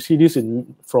 And you see this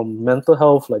from mental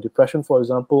health, like depression, for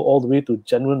example, all the way to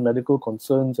genuine medical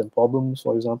concerns and problems,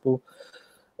 for example.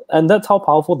 And that's how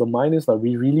powerful the mind is. That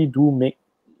we really do make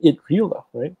it real,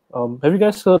 right? Have you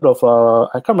guys heard of?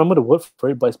 I can't remember the word for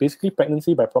it, but it's basically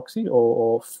pregnancy by proxy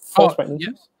or false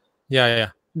pregnancies. Yeah.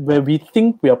 Where we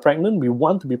think we are pregnant, we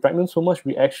want to be pregnant so much,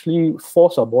 we actually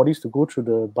force our bodies to go through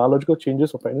the biological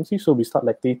changes of pregnancy. So we start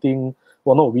lactating.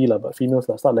 Well, not we, but females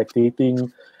start lactating.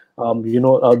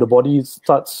 The body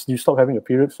starts. You stop having a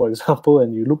period, for example,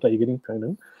 and you look like you're getting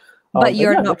pregnant. But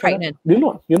you're not pregnant. You're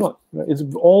not. It's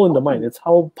all in the mind. It's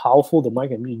how powerful the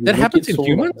mind can be. That happens in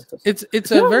humans.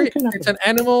 It's an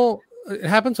animal. It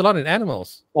happens a lot in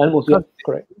animals. Animals,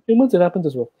 correct. Humans, it happens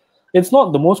as well. It's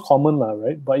not the most common,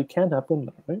 right? But it can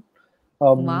happen, right?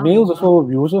 Males also.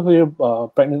 We also hear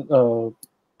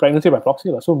pregnancy by proxy,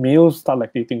 so males start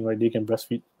lactating, right? They can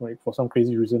breastfeed, right, for some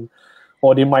crazy reason.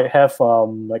 Or they might have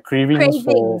like cravings.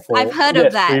 For I've heard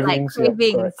of that, cravings.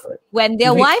 Correct. When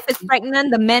their wife is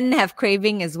pregnant, the men have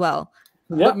craving as well.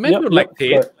 But men don't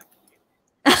lactate.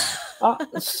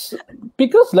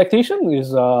 Because lactation is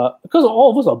because all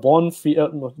of us are born.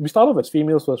 We start off as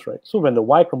females first, right? So when the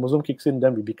Y chromosome kicks in,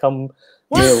 then we become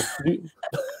male.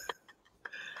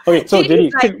 Okay, so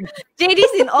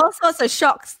JD's in all sorts of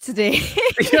shocks today.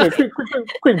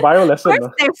 quick bio lesson. First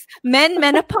there's men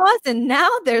menopause, and now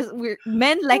there's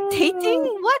men lactating.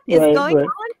 What is going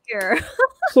on here?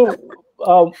 So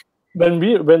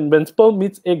when sperm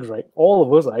meets egg, right, all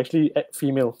of us are actually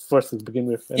female first to begin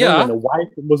with. And then when the Y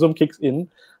chromosome kicks in,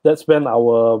 that's when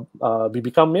our we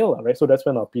become male, right? So that's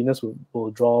when our penis will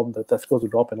drop, the testicles will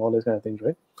drop, and all those kind of things,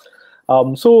 right?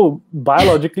 So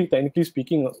biologically, technically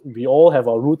speaking, we all have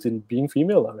our roots in being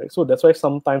female, right? So that's why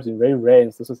sometimes in very rare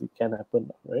instances it can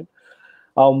happen, right?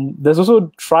 There's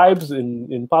also tribes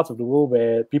in parts of the world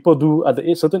where people do at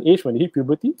a certain age when they hit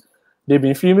puberty, they've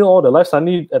been female all their life.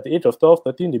 Suddenly at the age of 12,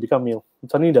 13, they become male.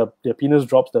 And suddenly their penis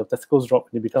drops, their testicles drop,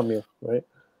 and they become male, right?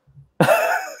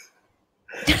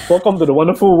 Welcome to the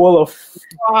wonderful world of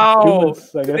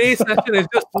humans, I guess. Today's session is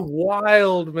just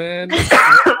wild, man.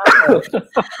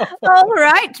 All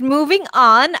right, moving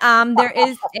on. There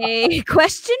is a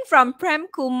question from Prem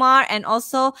Kumar and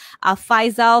also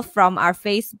Faisal from our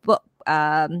Facebook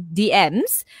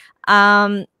DMs.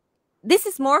 This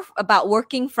is more about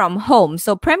working from home.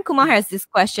 So Prem Kumar has this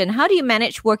question: how do you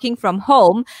manage working from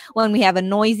home when we have a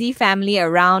noisy family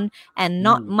around and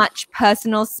not much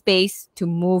personal space to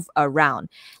move around?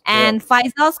 And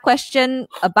Faisal's question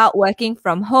about working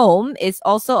from home is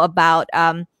also about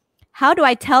how do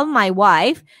I tell my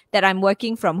wife that I'm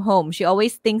working from home? She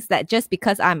always thinks that just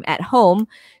because I'm at home,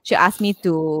 she'll ask me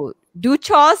to do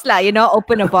chores, like,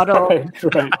 open a bottle, right.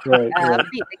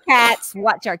 feed the cats,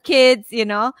 watch our kids, and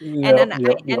then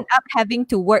I end up having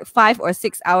to work 5 or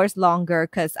 6 hours longer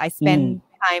because I spend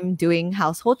time doing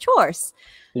household chores.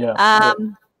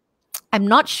 I'm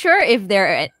not sure if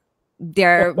they're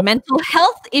mental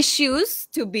health issues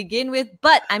to begin with,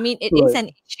 but I mean, it is an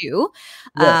issue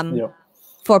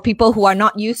for people who are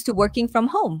not used to working from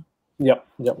home. Yep.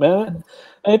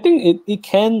 I think it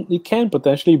can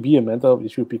potentially be a mental health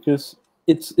issue because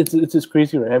it's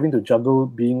crazy, right? Having to juggle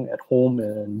being at home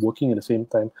and working at the same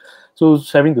time. So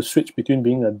having to switch between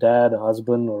being a dad, a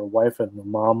husband, or a wife and a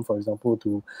mom, for example,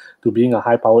 to being a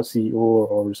high-powered CEO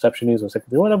or receptionist or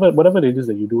secretary, whatever it is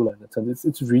that you do, like in that sense,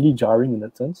 it's really jarring in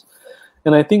that sense.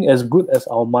 And I think as good as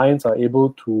our minds are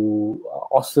able to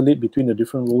oscillate between the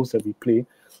different roles that we play,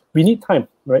 we need time,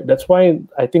 right? That's why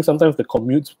I think sometimes the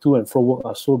commutes to and fro work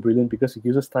are so brilliant because it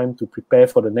gives us time to prepare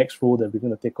for the next role that we're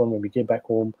going to take on when we get back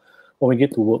home or we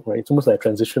get to work, right? It's almost like a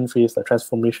transition phase, like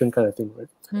transformation kind of thing, right?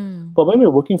 But when we're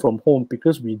working from home,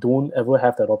 because we don't ever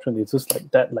have that option, it's just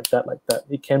like that,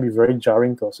 it can be very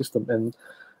jarring to our system.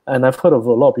 And I've heard of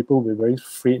a lot of people with very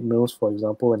frayed nails, for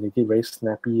example, and they get very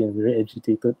snappy and very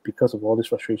agitated because of all these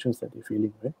frustrations that they're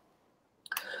feeling, right?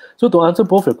 So to answer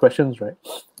both your questions, right,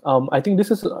 I think this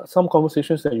is some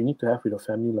conversations that you need to have with your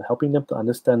family, like helping them to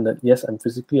understand that, yes, I'm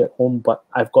physically at home, but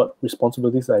I've got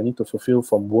responsibilities that I need to fulfill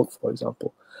from work, for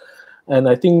example. And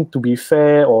I think to be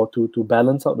fair or to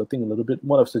balance out the thing a little bit,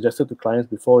 what I've suggested to clients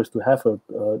before is to have a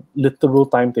literal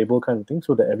timetable kind of thing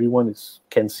so that everyone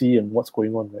can see and what's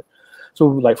going on, right? So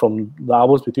like from the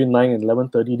hours between 9 and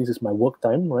 11:30, this is my work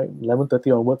time, right?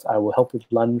 11:30 onwards, I will help with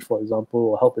lunch, for example,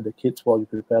 or help with the kids while you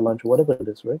prepare lunch or whatever it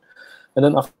is, right? And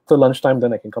then after lunchtime,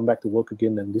 then I can come back to work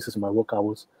again, and this is my work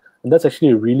hours. And that's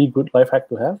actually a really good life hack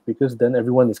to have, because then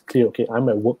everyone is clear, okay, I'm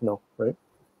at work now, right?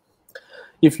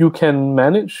 If you can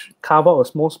manage, carve out a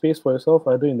small space for yourself,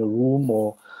 either in a room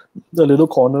or the little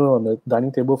corner on the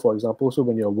dining table, for example, so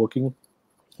when you're working,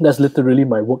 that's literally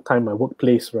my work time, my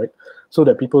workplace, right? So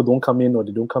that people don't come in or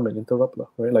they don't come and interrupt,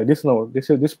 right? Like this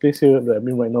place here that I'm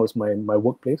in right now is my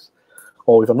workplace.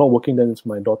 Or if I'm not working, then it's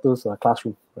my daughter's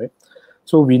classroom, right?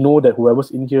 So we know that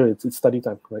whoever's in here, it's study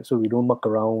time, right? So we don't muck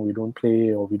around, we don't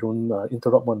play, or we don't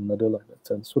interrupt one another like that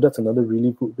sense. So that's another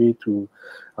really good way to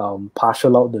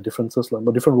partial out the differences,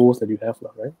 the different roles that you have,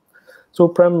 right? So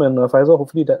Prem and Faisal,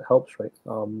 hopefully that helps, right?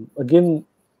 Again,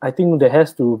 I think there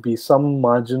has to be some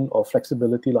margin of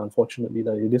flexibility, unfortunately.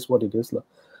 It is what it is.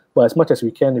 But as much as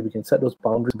we can, if we can set those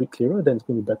boundaries a bit clearer, then it's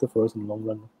going to be better for us in the long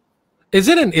run. Is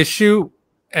it an issue,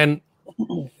 and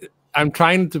I'm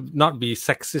trying to not be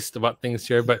sexist about things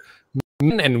here, but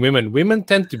men and women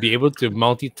tend to be able to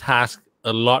multitask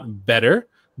a lot better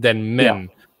than men.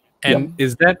 Yeah. And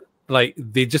is that like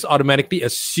they just automatically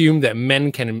assume that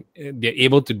men they're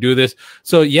able to do this?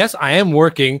 So yes, I am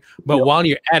working, but while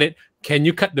you're at it, can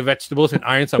you cut the vegetables and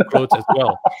iron some clothes as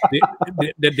well?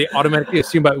 They automatically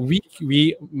assume, but we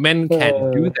men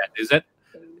can't do that.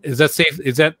 Is that safe?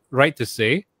 Is that right to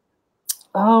say?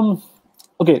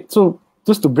 Okay, so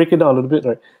just to break it down a little bit,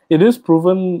 right? It is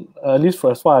proven, at least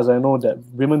for as far as I know, that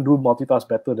women do multitask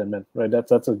better than men, right?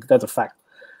 That's a fact.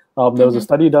 There was a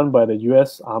study done by the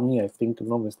U.S. Army, I think, if I'm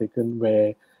not mistaken,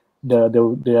 where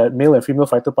they had male and female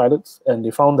fighter pilots, and they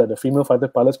found that the female fighter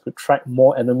pilots could track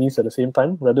more enemies at the same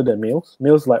time rather than males.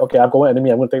 Males like, okay, I've got one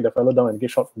enemy, I'm going to take the fellow down and get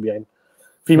shot from behind.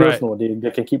 Females, no, they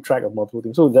can keep track of multiple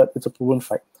things. So it's a proven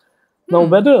fact. Now,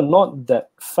 whether or not that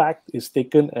fact is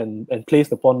taken and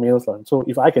placed upon males, so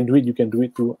if I can do it, you can do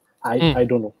it too, I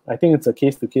don't know. I think it's a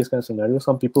case-to-case kind of scenario.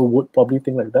 Some people would probably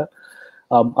think like that.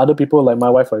 Other people, like my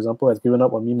wife, for example, has given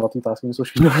up on me multitasking, so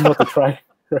she knows not to try,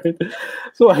 right?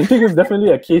 So I think it's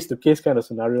definitely a case-to-case kind of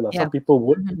scenario. Some people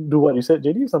would do what you said,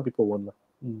 JD, some people won't.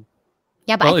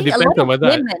 Yeah, but I think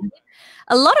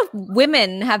a lot of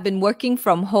women have been working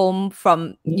from home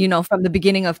from the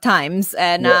beginning of times,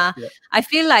 and I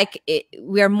feel like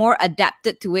we are more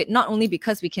adapted to it, not only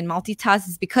because we can multitask,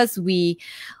 it's because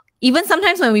even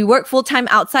sometimes when we work full-time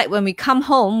outside, when we come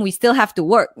home, we still have to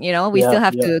work, we still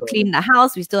have to clean the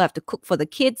house, we still have to cook for the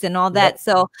kids and all that.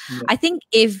 So I think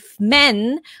if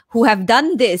men who have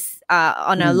done this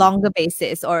on a longer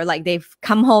basis, or like they've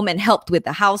come home and helped with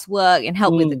the housework and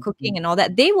helped with the cooking and all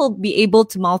that, they will be able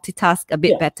to multitask a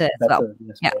bit better as well.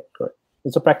 Yes, correct.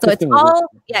 It's a practice. So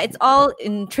it's all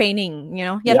in training,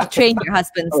 you have to train your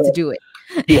husbands to do it.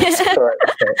 Yes, correct.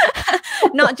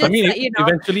 Not just,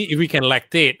 eventually, if we can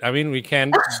lactate, we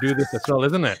can do this as well,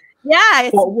 isn't it? Yeah.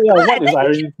 What is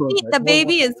irony? Feed the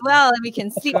baby as well, and we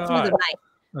can sleep through the night.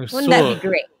 Wouldn't that be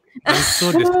great? I'm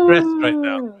so distressed right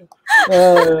now.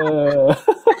 All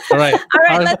right.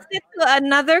 Let's get to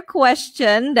another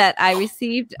question that I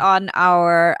received on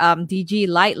our DG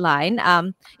LITE line.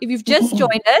 If you've just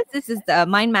joined us, this is the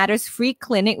Mind Matters free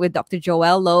clinic with Dr.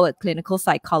 Joelle Loh, a clinical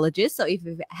psychologist. So if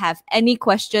you have any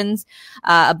questions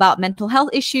about mental health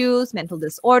issues, mental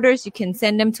disorders, you can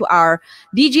send them to our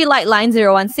DG LITE line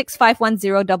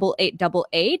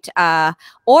 016-510-8888.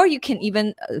 Or you can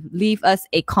even leave us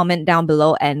a comment down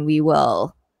below, and we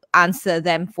will answer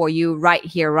them for you right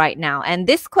here, right now. And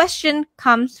this question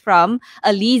comes from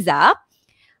Aliza.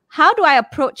 How do I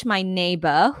approach my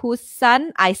neighbor whose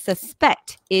son I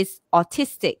suspect is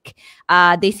autistic?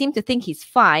 They seem to think he's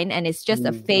fine and it's just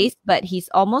a phase, but he's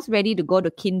almost ready to go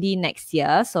to kindy next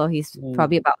year. So he's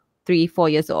probably about 3-4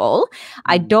 years old.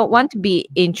 I don't want to be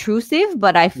intrusive,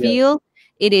 but I feel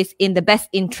it is in the best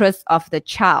interest of the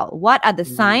child. What are the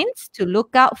signs to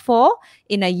look out for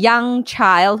in a young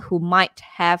child who might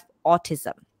have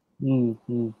autism?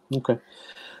 Okay.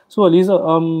 So,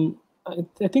 Aliza,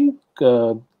 I think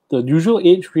the usual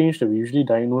age range that we usually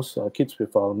diagnose kids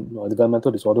with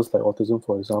developmental disorders like autism,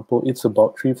 for example, it's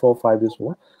about 3, 4, 5 years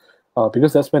old.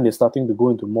 Because that's when they're starting to go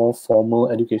into more formal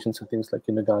education settings like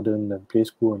kindergarten and play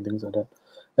school and things like that.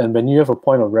 And when you have a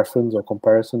point of reference or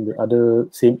comparison with other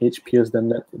same age peers, then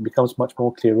that it becomes much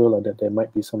more clearer that there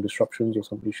might be some disruptions or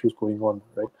some issues going on,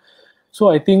 right? So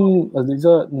I think these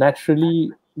are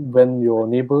naturally, when your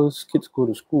neighbors' kids go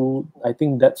to school, I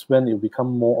think that's when it will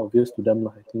become more obvious to them.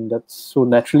 I think that's so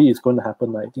naturally it's going to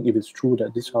happen. I think if it's true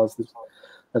that this child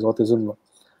has autism.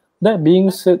 That being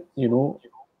said,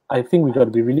 I think we got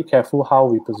to be really careful how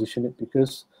we position it,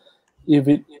 because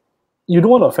you don't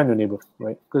want to offend your neighbor,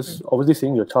 right? Because obviously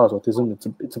saying your child has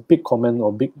autism, it's a big comment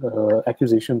or big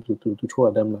accusation to throw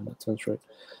at them in that sense, right?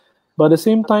 But at the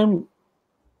same time,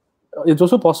 it's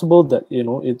also possible that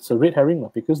it's a red herring,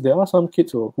 because there are some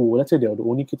kids who let's say they are the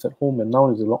only kids at home, and now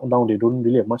there's a lockdown, they don't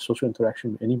really have much social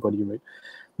interaction with anybody, right?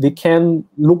 They can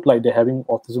look like they're having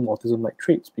autism-like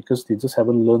traits because they just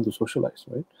haven't learned to socialize,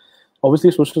 right?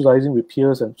 Obviously, socializing with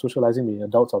peers and socializing with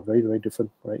adults are very, very different,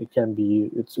 right?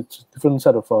 It's a different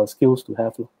set of skills to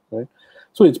have, right?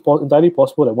 So it's entirely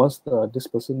possible that once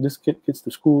this kid gets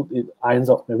to school, it irons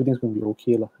out, everything's going to be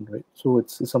okay, right? So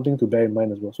it's something to bear in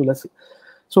mind as well.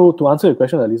 So to answer your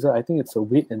question, Aliza, I think it's a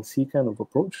wait and see kind of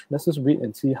approach. Let's just wait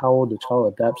and see how the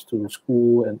child adapts to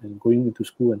school and going into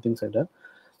school and things like that.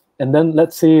 And then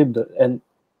let's say and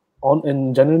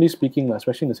generally speaking,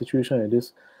 especially in a situation like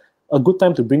this, a good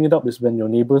time to bring it up is when your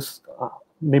neighbors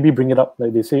maybe bring it up.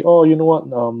 Like they say, oh, you know what?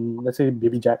 Let's say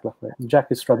baby Jack, right? Jack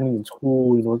is struggling in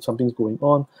school. Something's going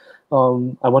on.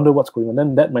 I wonder what's going on.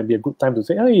 Then that might be a good time to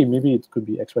say, hey, maybe it could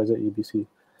be X, Y, Z, A, B, C.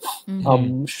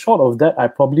 Short of that, I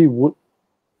probably would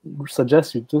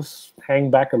suggest you just hang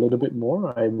back a little bit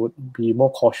more. I would be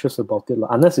more cautious about it,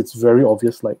 unless it's very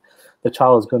obvious, like the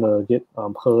child is gonna get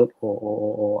hurt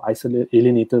or isolated,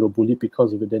 alienated, or bullied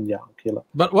because of it. Then okay.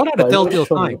 But what are the telltale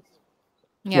signs?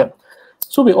 Yeah.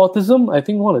 So with autism, I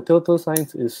think one of the telltale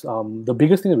signs is the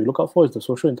biggest thing that we look out for is the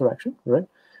social interaction, right?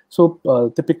 So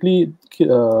typically,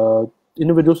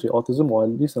 individuals with autism, or at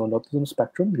least on the autism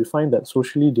spectrum, you find that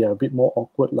socially they are a bit more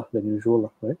awkward than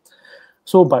usual, right?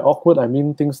 So by awkward, I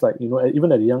mean things like,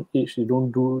 even at a young age, they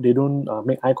don't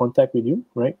make eye contact with you,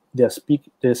 right? Their speech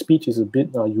is a bit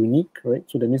unique, right?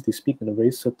 So that means they speak in a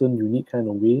very certain, unique kind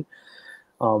of way.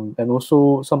 And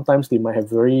also sometimes they might have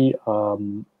very,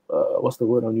 what's the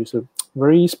word I'll use?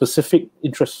 Very specific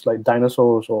interests, like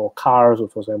dinosaurs or cars, or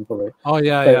for example, right? Oh,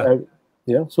 yeah,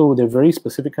 yeah. So they're very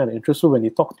specific kind of interests. So when they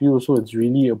talk to you, also it's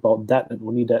really about that and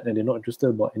only that, and they're not interested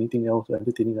about anything else or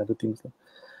entertaining other things.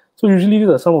 So usually these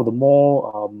are some of the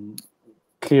more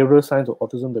clearer signs of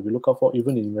autism that we look out for,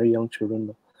 even in very young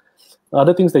children.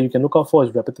 Other things that you can look out for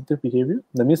is repetitive behavior.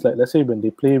 That means, like, let's say when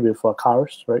they play with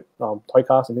cars, right, toy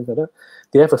cars and things like that,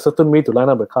 they have a certain way to line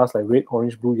up the cars, like red,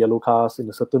 orange, blue, yellow cars in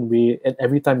a certain way, and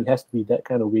every time it has to be that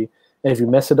kind of way. And if you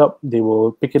mess it up, they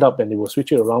will pick it up and they will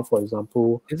switch it around, for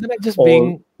example. Isn't that just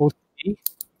being OCD?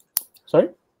 Sorry?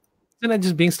 Isn't that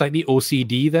just being slightly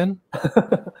OCD then?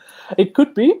 It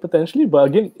could be, potentially, but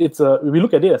again, we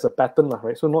look at it as a pattern,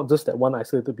 right? So not just that one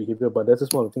isolated behavior, but that's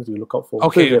just one of the things we look out for.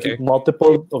 Okay, so if we have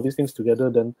multiple of these things together,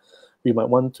 then we might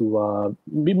want to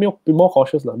be more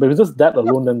cautious. But if it's just that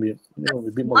alone, then we're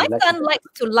a bit more relaxed. My son likes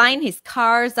to line his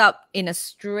cars up in a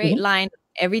straight line.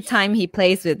 Every time he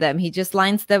plays with them, he just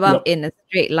lines them up in a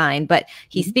straight line. But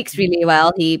he speaks really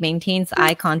well. He maintains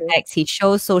eye contact. He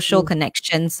shows social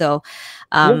connection. So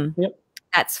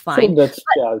that's fine. So it's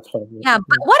fine. Yeah,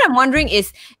 but what I'm wondering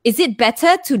is it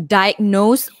better to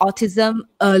diagnose autism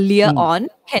earlier on?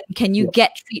 Can you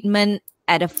get treatment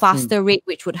at a faster rate,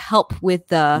 which would help with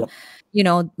the,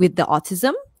 with the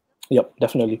autism? Yep,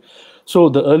 definitely. So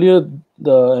the earlier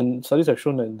and studies have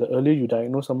shown that the earlier you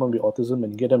diagnose someone with autism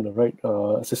and get them the right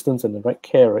assistance and the right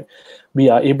care, right, we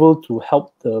are able to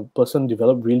help the person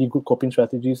develop really good coping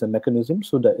strategies and mechanisms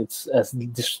so that it's as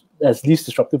least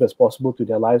disruptive as possible to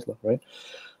their lives, right?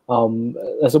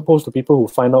 As opposed to people who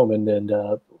find out when they're in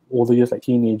the older years, like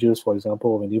teenagers, for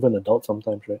example, or even adults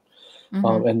sometimes, right?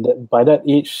 And by that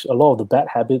age, a lot of the bad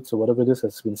habits or whatever it is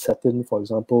has been set in, for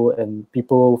example, and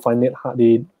people find it hard.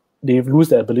 They lose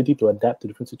their ability to adapt to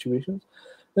different situations.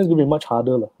 It's going to be much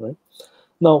harder, right?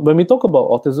 Now, when we talk about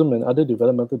autism and other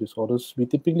developmental disorders, we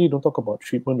typically don't talk about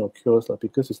treatment or cures,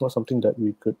 because it's not something that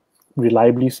we could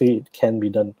reliably say it can be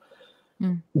done.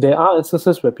 There are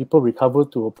instances where people recover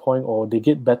to a point, or they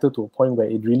get better to a point where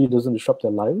it really doesn't disrupt their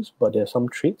lives, but there are some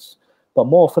traits. But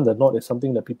more often than not, it's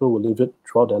something that people will live with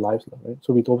throughout their lives, right?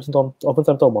 So we oftentimes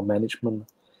talk about management.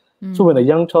 So when a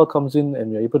young child comes in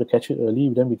and we're able to catch it early,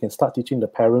 then we can start teaching the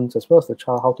parents as well as the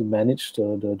child how to manage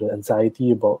the anxiety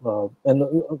about,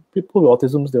 people with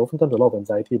autism, they oftentimes have a lot of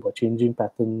anxiety about changing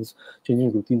patterns,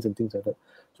 changing routines and things like that.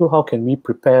 So how can we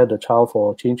prepare the child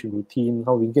for change in routine?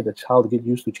 How we get the child to get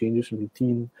used to changes in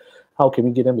routine? How can we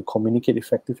get them to communicate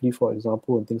effectively, for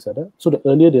example, and things like that? So the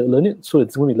earlier they learn it, so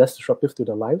it's going to be less disruptive to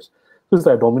their lives. So it's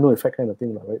like a domino effect kind of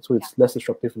thing, right? So it's less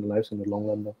disruptive in their lives in the long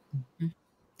run.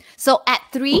 So at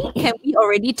 3, can we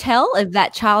already tell if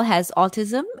that child has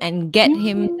autism and get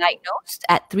him diagnosed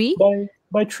at 3?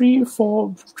 By 3,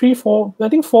 4, 3, 4, I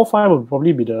think 4, 5 would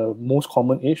probably be the most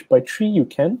common age. By 3, you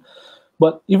can.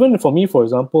 But even for me, for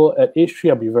example, at age 3,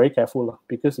 I'll be very careful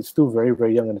because it's still very,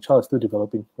 very young and the child is still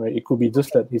developing, right? It could be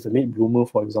just that he's a late bloomer,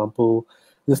 for example.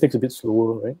 This takes a bit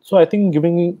slower, right? So I think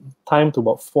giving time to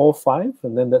about 4, 5,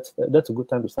 and then that's a good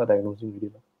time to start diagnosing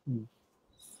really.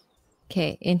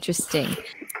 Okay, interesting.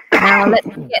 Now let's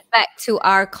get back to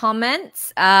our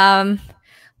comments.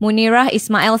 Munira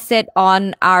Ismail said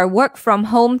on our work from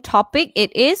home topic,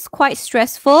 it is quite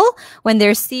stressful when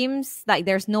there seems like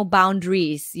there's no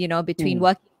boundaries, between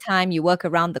working time. You work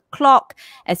around the clock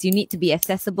as you need to be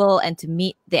accessible and to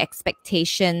meet the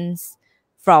expectations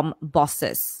from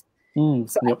bosses. So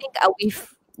I think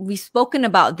we've spoken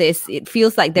about this. It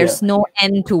feels like there's no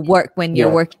end to work when you're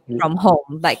working from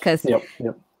home, because you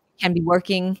can be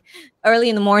working early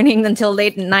in the morning until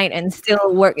late at night and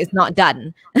still work is not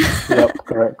done.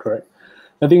 Correct.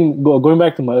 I think going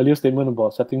back to my earlier statement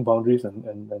about setting boundaries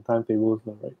and timetables,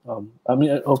 right? I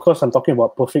mean, of course, I'm talking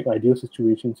about perfect ideal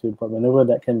situations here, but whenever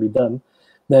that can be done,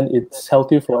 then it's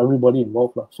healthy for everybody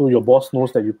involved. So your boss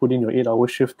knows that you put in your 8-hour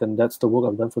shift and that's the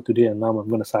work I've done for today, and now I'm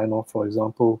going to sign off, for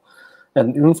example.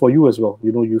 And even for you as well,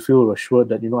 you feel assured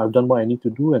that, I've done what I need to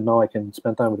do and now I can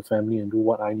spend time with the family and do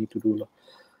what I need to do.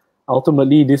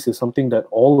 Ultimately, this is something that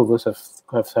all of us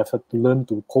have had to learn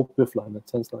to cope with in that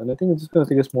sense. And I think it's just going to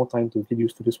take us more time to get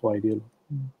used to this whole idea.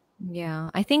 Yeah,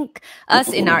 I think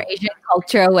us in our Asian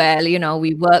culture where,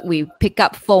 we pick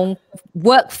up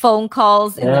work phone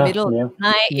calls in the middle of the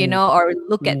night, or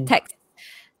look at text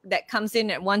that comes in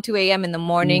at 1, 2 a.m. in the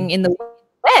morning. In the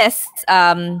West,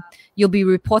 you'll be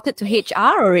reported to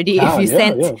HR already if you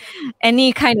sent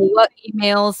any kind of work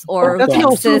emails or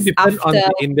texts depend on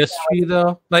the industry,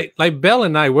 though. Like Bel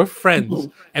and I, we're friends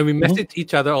and we message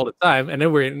each other all the time, and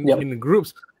then we're in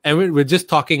groups and we're just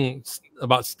talking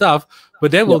about stuff.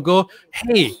 But then we'll go,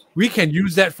 hey, we can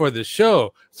use that for the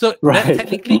show. So that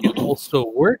technically is also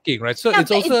working, right? So it's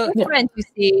also different. You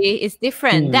see, it's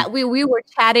different that we were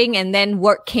chatting and then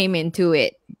work came into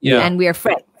it, and we are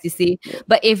friends. You see,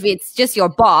 but if it's just your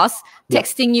boss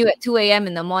texting you at 2 a.m.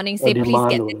 in the morning, say please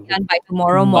get this done by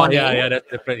tomorrow morning. That's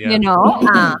different.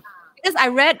 Because I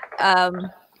read.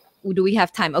 Do we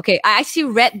have time? Okay, I actually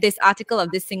read this article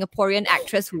of this Singaporean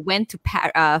actress who went to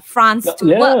France to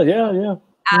work.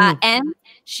 And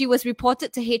she was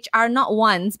reported to HR not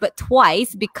once but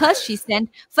twice because she sent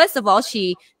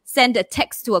a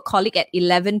text to a colleague at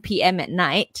 11 p.m. at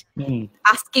night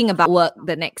asking about work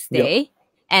the next day.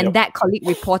 And that colleague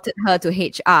reported her to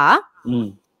HR.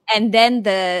 And then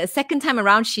the second time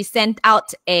around, she sent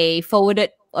out a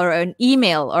forwarded or an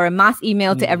email or a mass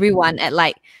email to everyone at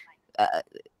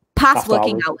past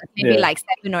working hours, maybe like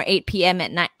 7 or 8 p.m.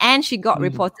 at night. And she got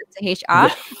reported to HR.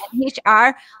 And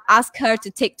HR asked her to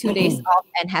take 2 days off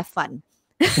and have fun.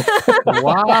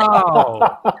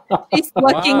 Wow. She's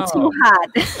working too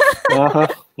hard.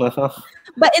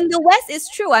 But in the West, it's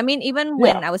true. I mean, even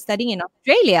when I was studying in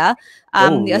Australia,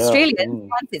 the Australians,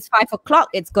 once it's 5 o'clock,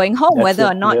 it's going home, whether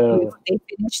or not they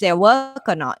finish their work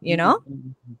or not,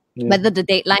 whether the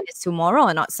deadline is tomorrow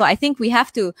or not. So I think we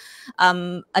have to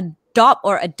adopt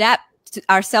or adapt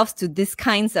ourselves to these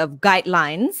kinds of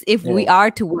guidelines if we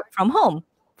are to work from home.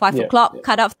 5 o'clock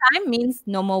cutoff time means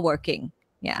no more working.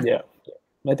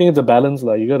 I think it's a balance.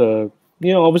 You gotta,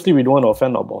 obviously we don't want to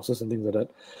offend our bosses and things like that.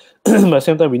 But at the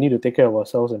same time, we need to take care of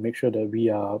ourselves and make sure that we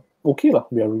are okay.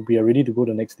 We are ready to go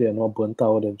the next day and not burnt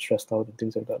out and stressed out and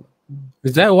things like that.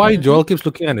 Is that why Joel keeps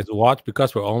looking at his watch?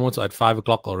 Because we're almost at 5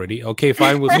 o'clock already. Okay,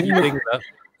 fine. We'll see you later.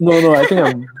 No. I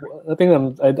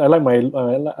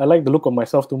like the look of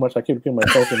myself too much. I keep looking at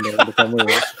myself in the camera.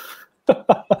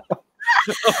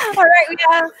 All right, we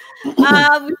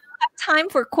have time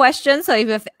for questions. So if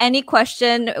you have any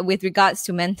question with regards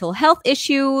to mental health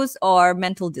issues or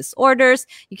mental disorders,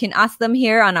 you can ask them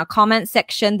here on our comment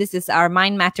section. This is our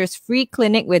Mind Matters free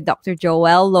clinic with Dr.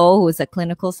 Joel Loh, who is a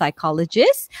clinical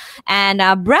psychologist. And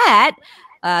Brad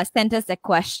sent us a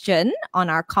question on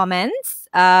our comments.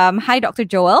 Hi, Dr.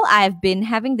 Joel. I've been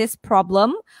having this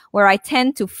problem where I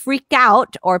tend to freak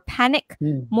out or panic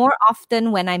more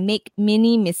often when I make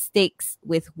mini mistakes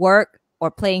with work or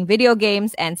playing video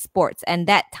games and sports. And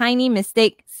that tiny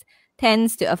mistakes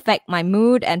tends to affect my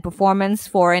mood and performance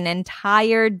for an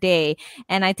entire day.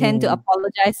 And I tend to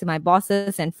apologize to my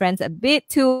bosses and friends a bit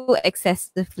too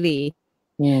excessively,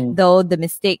 though the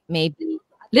mistake may be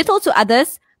little to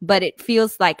others, but it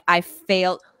feels like I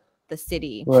failed the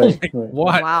city. Right.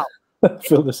 What? Wow.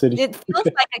 Failed the city. It feels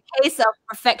like a case of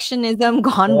perfectionism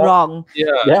gone wrong,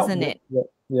 isn't it?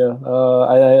 Yeah,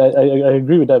 I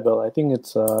agree with that, Bel. I think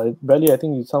it's Belly. I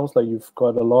think it sounds like you've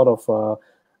got a lot of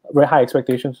very high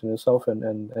expectations in yourself,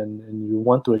 and you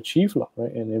want to achieve,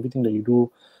 right? And everything that you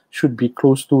do should be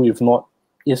close to, if not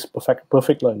is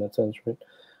perfect, in that sense, right?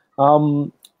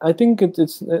 I think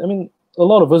it's. I mean, a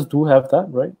lot of us do have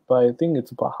that, right? But I think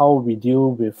it's about how we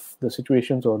deal with the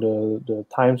situations or the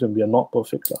times when we are not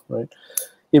perfect, right?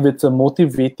 If it's a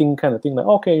motivating kind of thing, like,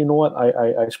 okay, you know what,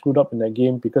 I screwed up in that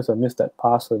game because I missed that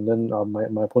pass, and then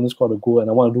my opponent scored a goal, and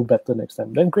I want to do better next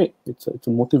time, then great. It's a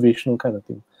motivational kind of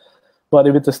thing. But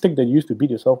if it's a stick that you used to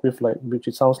beat yourself with, like, which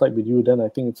it sounds like with you, then I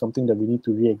think it's something that we need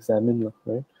to re-examine,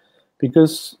 right?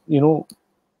 Because,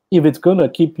 if it's going to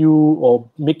keep you or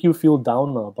make you feel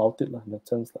down about it, in that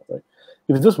sense, right?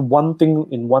 If it's just one thing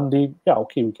in one day, yeah,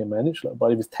 okay, we can manage.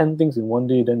 But if it's 10 things in one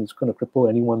day, then it's going to cripple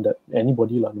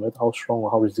anybody, no matter how strong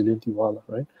or how resilient you are,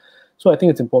 right? So I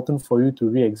think it's important for you to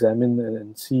re-examine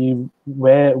and see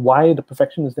why the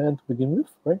perfection is there to begin with,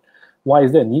 right? Why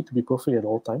is there a need to be perfect at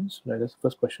all times, right? That's the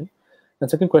first question. And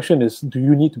second question is, do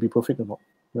you need to be perfect or not,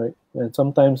 right? And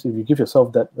sometimes if you give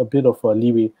yourself that a bit of a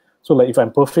leeway, so like if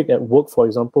I'm perfect at work, for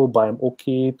example, but I'm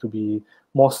okay to be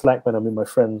more slack when I'm with my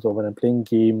friends or when I'm playing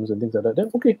games and things like that, then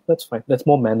okay, that's fine. That's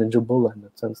more manageable in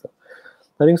that sense.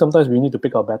 I think sometimes we need to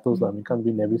pick our battles. We can't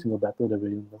win every single battle that we're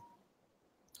in.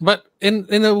 But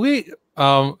in a way,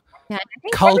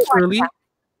 culturally,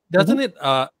 doesn't it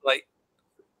like,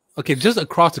 okay, just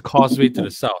across the causeway to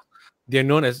the south, they're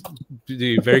known as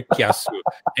the very kiasu,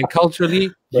 and culturally,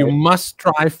 right, you must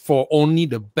strive for only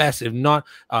the best. If not,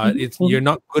 you're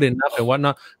not good enough and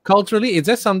whatnot. Culturally, is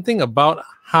there something about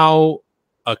how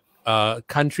a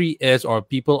country is or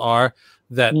people are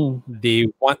that they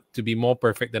want to be more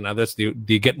perfect than others?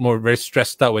 They get very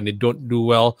stressed out when they don't do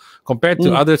well compared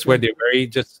to others where they're very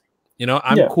just,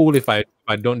 I'm cool if I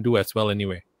don't do as well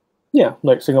anyway. Yeah,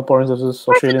 like Singaporeans versus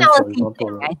Australians, for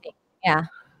example. Right? I think. Yeah.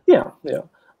 Yeah.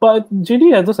 But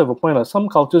JD does have a point. Some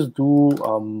cultures do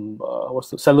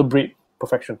celebrate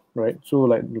perfection, right? So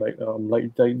like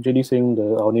JD saying,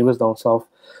 our neighbors down south,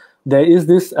 there is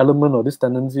this element or this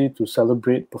tendency to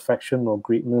celebrate perfection or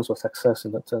greatness or success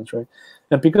in that sense, right?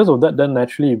 And because of that, then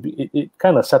naturally it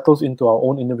kind of settles into our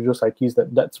own individual psyches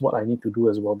that's what I need to do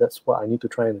as well. That's what I need to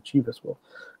try and achieve as well.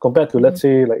 Compared to, let's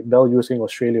say, like Bel, you were saying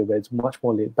Australia, where it's much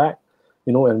more laid back,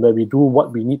 and where we do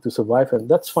what we need to survive, and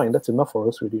that's fine. That's enough for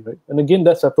us, really, right? And again,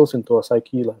 that settles into our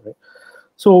psyche, right?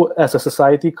 So as a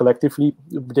society, collectively,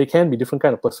 there can be different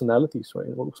kind of personalities, right,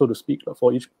 so to speak,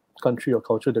 for each country or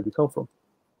culture that we come from.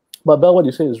 But Bel, what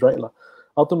you say is right.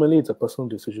 Ultimately, it's a personal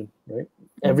decision, right?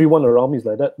 Everyone around me is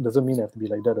like that. Doesn't mean I have to be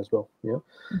like that as well. Yeah.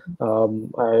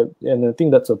 I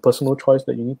think that's a personal choice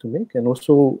that you need to make. And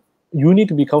also, you need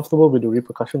to be comfortable with the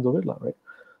repercussions of it, right?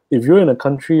 If you're in a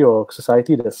country or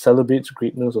society that celebrates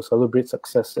greatness or celebrates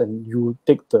success, and you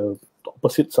take the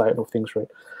opposite side of things, right?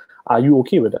 Are you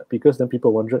okay with that? Because then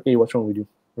people wonder, hey, what's wrong with you,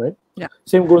 right? Yeah.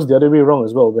 Same goes the other way around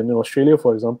as well. When in Australia,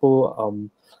 for example,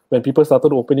 when people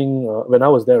started opening, when I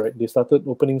was there, right, they started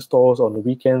opening stores on the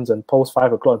weekends and post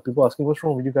 5 o'clock. People asking, what's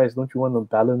wrong with you guys? Don't you want a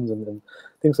balance and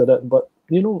things like that? But,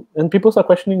 and people start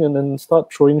questioning and then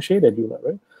start throwing shade at you,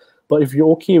 right? But if you're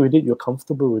okay with it, you're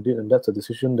comfortable with it, and that's a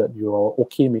decision that you're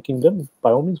okay making, then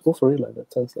by all means, go for it, like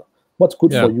that sense. What's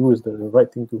good for you is the right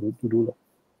thing to do.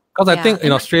 Because I think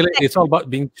in Australia, it's all about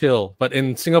being chill. But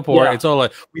in Singapore, it's all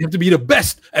like, we have to be the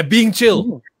best at being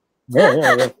chill.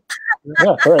 Yeah,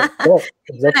 correct.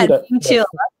 Exactly that. Chill.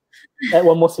 Add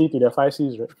one more C to their 5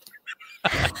 Cs, right?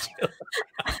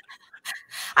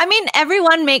 I mean,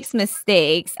 everyone makes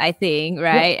mistakes, I think,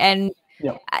 right? Yeah. And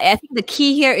I think the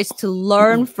key here is to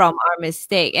learn from our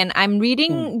mistake. And I'm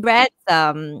reading Brad's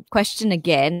question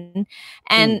again,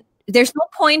 and there's no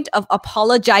point of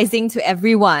apologizing to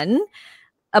everyone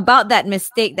about that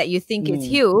mistake that you think is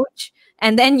huge,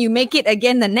 and then you make it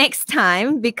again the next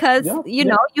time, because you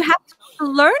know you have to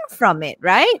learn from it,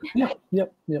 right? Yeah. You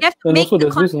have to make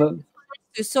the consequences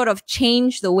to sort of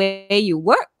change the way you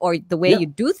work or the way you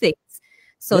do things,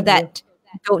 so that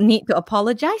you don't need to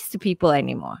apologize to people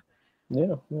anymore.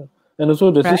 Yeah. And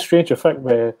also there's this strange effect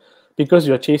where, because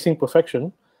you're chasing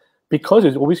perfection, because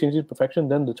you're always chasing perfection,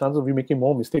 then the chance of you making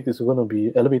more mistakes is going to be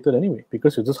elevated anyway,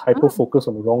 because you're just hyper-focused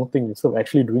on the wrong thing instead of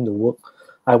actually doing the work.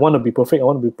 I want to be perfect,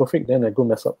 then I go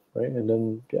mess up, right? And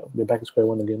then we're back to square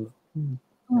one again.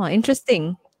 Oh,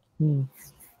 interesting.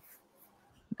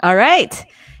 All right.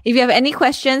 If you have any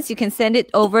questions, you can send it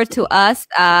over to us.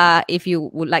 If you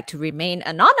would like to remain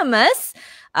anonymous,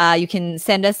 you can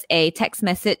send us a text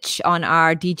message on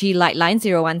our DG LITE line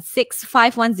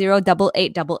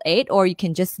 016-510-8888, or you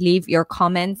can just leave your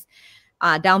comments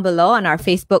down below on our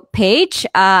Facebook page,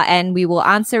 and we will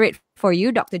answer it for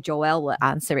you. Dr. Joel will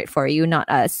answer it for you, not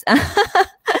us,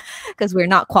 because we're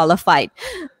not qualified.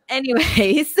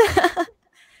 Anyways.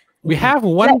 We have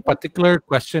one particular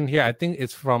question here. I think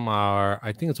it's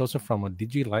also from a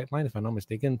Digi Light line, if I'm not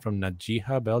mistaken, from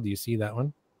Najiha Bell. Do you see that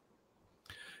one?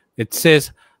 It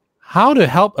says, how to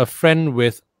help a friend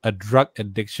with a drug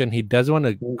addiction. He doesn't want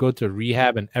to go to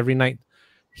rehab, and every night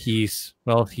he's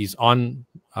on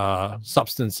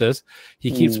substances.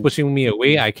 He keeps pushing me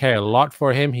away. I care a lot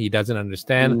for him. He doesn't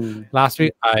understand. Last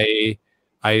week,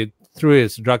 I threw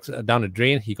his drugs down the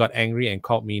drain. He got angry and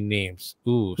called me names.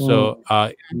 So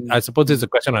I suppose it's a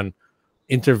question on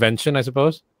intervention, I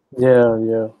suppose.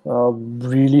 Yeah.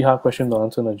 Really hard question to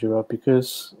answer, Najira,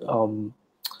 because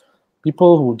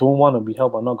people who don't want to be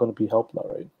helped are not going to be helped,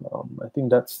 right? I think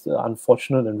that's the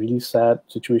unfortunate and really sad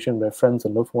situation where friends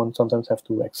and loved ones sometimes have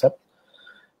to accept.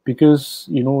 Because,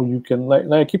 you can, like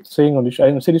I keep saying on this show,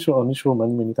 I said this on this show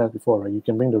many times before, right? You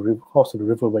can bring the horse to the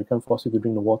river, but you can't force it to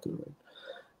bring the water,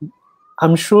 right?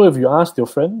 I'm sure if you ask your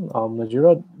friend,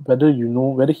 Najira,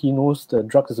 whether he knows that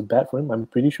drugs is bad for him, I'm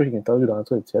pretty sure he can tell you the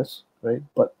answer is yes, right?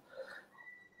 But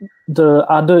the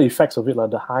other effects of it, like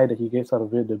the high that he gets out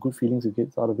of it, the good feelings he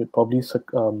gets out of it, probably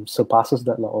surpasses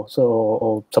that,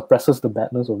 or suppresses the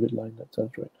badness of it, in that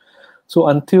sense, right? So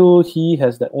until he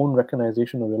has that own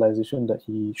recognition or realization that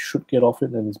he should get off it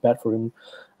and it's bad for him,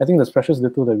 I think there's precious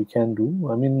little that we can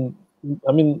do. I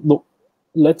mean, look,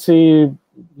 let's say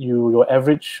your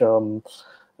average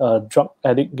drug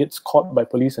addict gets caught by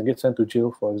police and gets sent to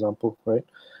jail, for example, right?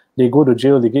 They go to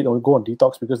jail, they go on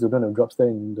detox because they don't have drugs there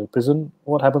in the prison.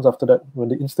 What happens after that? When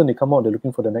the instant they come out, they're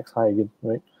looking for the next high again,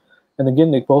 right? And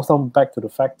again, it boils down back to the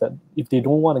fact that if they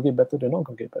don't want to get better, they're not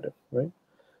going to get better, right?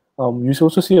 You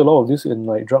also see a lot of this in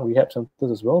drug rehab centers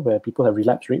as well, where people have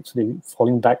relapse rates, they're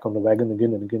falling back on the wagon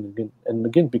again and again and again. And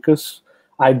again, because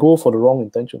I go for the wrong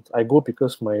intentions. I go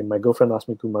because my girlfriend asked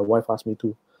me to, my wife asked me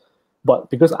to. But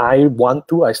because I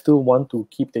still want to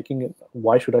keep taking it.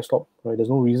 Why should I stop? Right? There's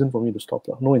no reason for me to stop.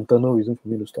 No internal reason for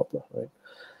me to stop. Right?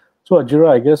 So Ajira,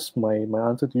 I guess my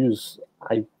answer to you is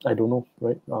I don't know.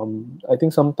 Right? I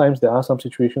think sometimes there are some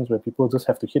situations where people just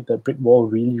have to hit that brick wall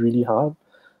really, really hard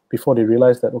before they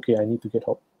realize that, okay, I need to get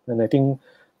help. And I think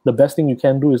the best thing you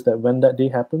can do is that when that day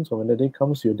happens or when that day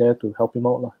comes, you're there to help him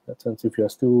out. In that sense, if you're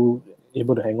still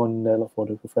able to hang on in there for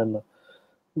the friend.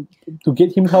 To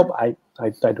get him help, I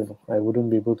don't know. I wouldn't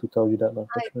be able to tell you that,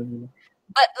 unfortunately.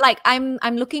 But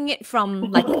I'm looking at it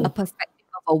from a perspective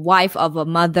of a wife, of a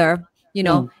mother.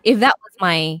 If that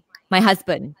was my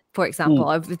husband, for example,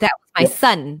 or if that was my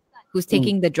son who's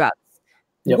taking the drugs,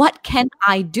 what can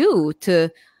I do to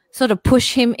sort of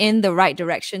push him in the right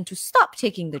direction to stop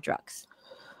taking the drugs?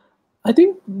 I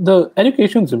think the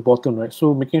education is important, right?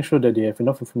 So making sure that they have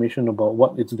enough information about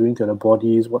what it's doing to their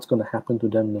bodies, what's going to happen to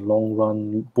them in the long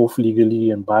run, both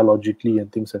legally and biologically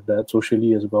and things like that,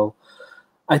 socially as well.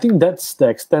 I think that's the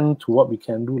extent to what we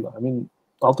can do. I mean,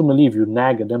 ultimately, if you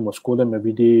nag at them or scold them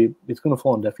every day, it's going to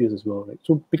fall on deaf ears as well, right?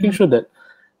 So making sure that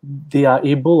they are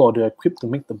able or they're equipped to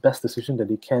make the best decision that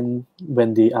they can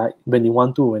when they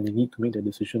want to, when they need to make the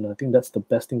decision. I think that's the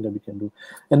best thing that we can do.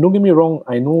 And don't get me wrong,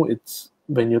 I know it's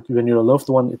when you're a loved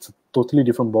one, it's a totally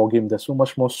different ballgame. There's so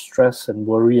much more stress and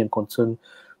worry and concern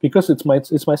because it's my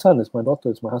son, it's my daughter,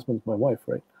 it's my husband, it's my wife,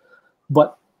 right?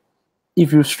 But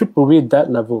if you strip away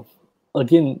that level,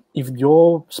 again, if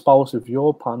your spouse, if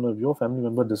your partner, if your family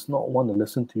member does not want to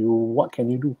listen to you, what can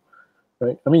you do?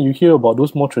 Right? I mean, you hear about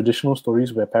those more traditional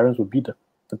stories where parents would beat the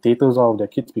potatoes out of their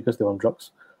kids because they're on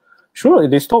drugs. Sure,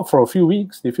 they stop for a few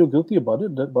weeks, they feel guilty about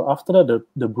it, but after that,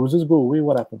 the bruises go away,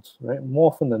 what happens, right? More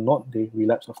often than not, they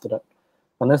relapse after that.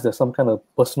 Unless there's some kind of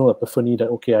personal epiphany that,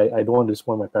 okay, I don't want to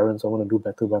disappoint my parents, I want to do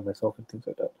better by myself and things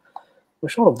like that.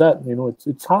 But short of that,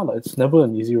 it's hard. It's never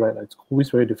an easy ride. It's always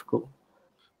very difficult.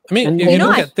 I mean, if you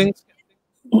look at things...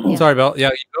 Sorry, Bel. Yeah,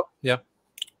 you go. Yeah.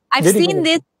 I've seen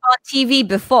this on TV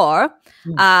before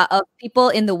of people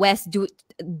in the West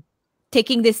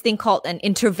taking this thing called an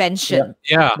intervention.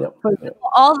 Yeah.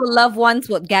 All the loved ones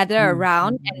would gather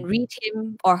around and read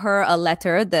him or her a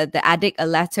letter, the addict a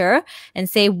letter, and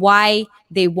say why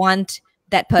they want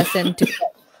that person to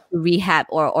rehab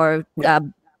or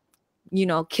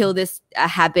kill this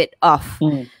habit off.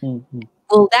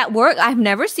 Will that work? I've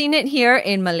never seen it here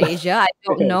in Malaysia. I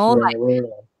don't know.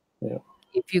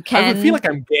 If you can, I feel like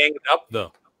I'm ganged up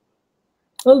though.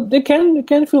 Well, they can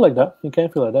feel like that. You can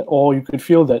feel like that, or you could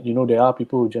feel that there are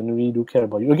people who genuinely do care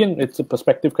about you. Again, it's a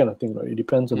perspective kind of thing, right? It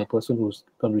depends on the person who's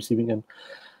on receiving end.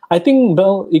 I think,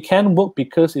 Bel, it can work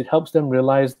because it helps them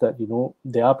realize that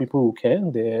there are people who care.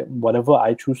 Whatever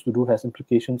I choose to do has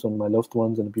implications on my loved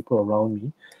ones and the people around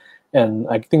me. And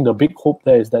I think the big hope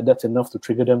there is that that's enough to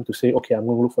trigger them to say, okay, I'm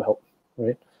going to look for help,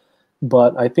 right?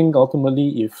 But I think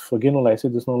ultimately, if, again, like I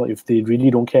said, if they really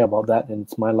don't care about that and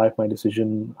it's my life, my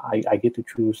decision, I get to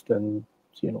choose, then,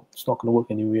 it's not going to work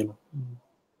anyway.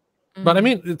 But I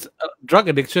mean, it's drug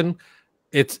addiction.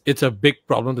 It's a big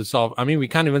problem to solve. I mean, we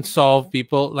can't even solve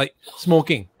people like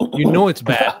smoking. It's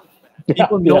bad.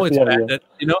 People know it's bad,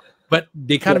 but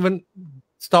they can't even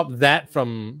stop that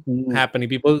from happening.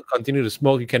 People continue to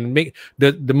smoke. You can make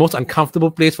the most uncomfortable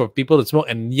place for people to smoke,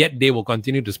 and yet they will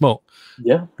continue to smoke.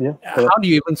 Yeah. How do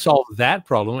you even solve that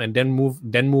problem and then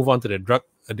move on to the drug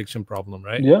addiction problem,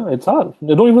 right? Yeah, it's hard.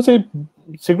 They don't even say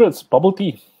cigarettes, bubble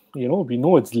tea. We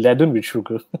know it's laden with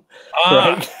sugar.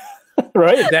 Right?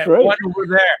 Right? That one over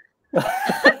there.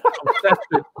 Obsessed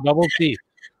with bubble tea.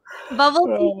 Bubble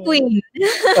tea queen.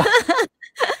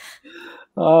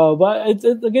 But it's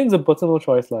again, it's a personal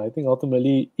choice. I think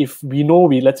ultimately, if we know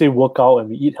let's say work out and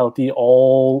we eat healthy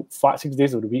all 5-6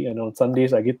 days of the week, and on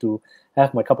Sundays I get to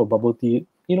have my cup of bubble tea,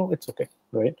 it's okay,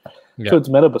 right? Yeah. So it's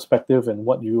a matter of perspective and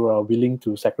what you are willing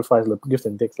to sacrifice, like gives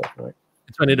and takes, right?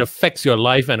 It's when it affects your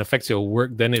life and affects your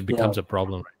work, then it becomes a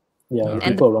problem, right? Yeah, and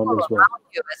people around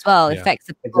you as well. Affects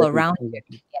the people around you.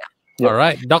 Yeah. All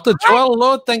right, Dr. Joel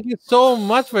Loh, thank you so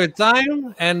much for your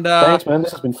time. And thanks, man.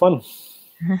 This has been fun.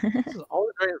 This is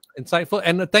always very insightful,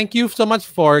 and thank you so much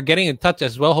for getting in touch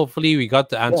as well. Hopefully, we got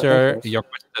to answer your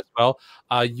questions as well.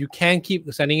 You can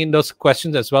keep sending in those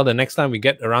questions as well. The next time we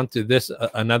get around to this,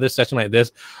 another session like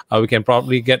this, we can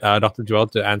probably get Dr. Joel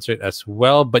to answer it as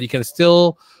well. But you can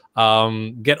still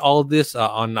get all this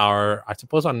on our, I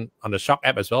suppose, on the Shock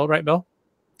app as well, right, Bel?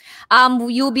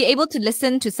 You'll be able to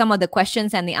listen to some of the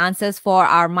questions and the answers for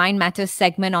our Mind Matters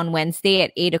segment on Wednesday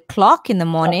at 8 o'clock in the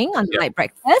morning on the Light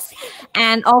Breakfast.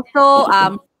 And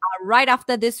also, right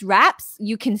after this wraps,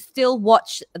 you can still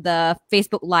watch the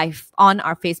Facebook Live on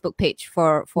our Facebook page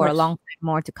for a long time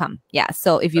more to come. Yeah,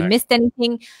 so if you missed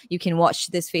anything, you can watch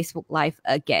this Facebook Live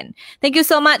again. Thank you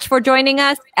so much for joining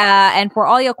us and for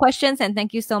all your questions. And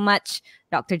thank you so much,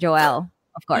 Dr. Joel,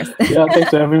 of course. Yeah, thanks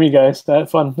for having me, guys. I had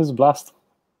fun. This is a blast.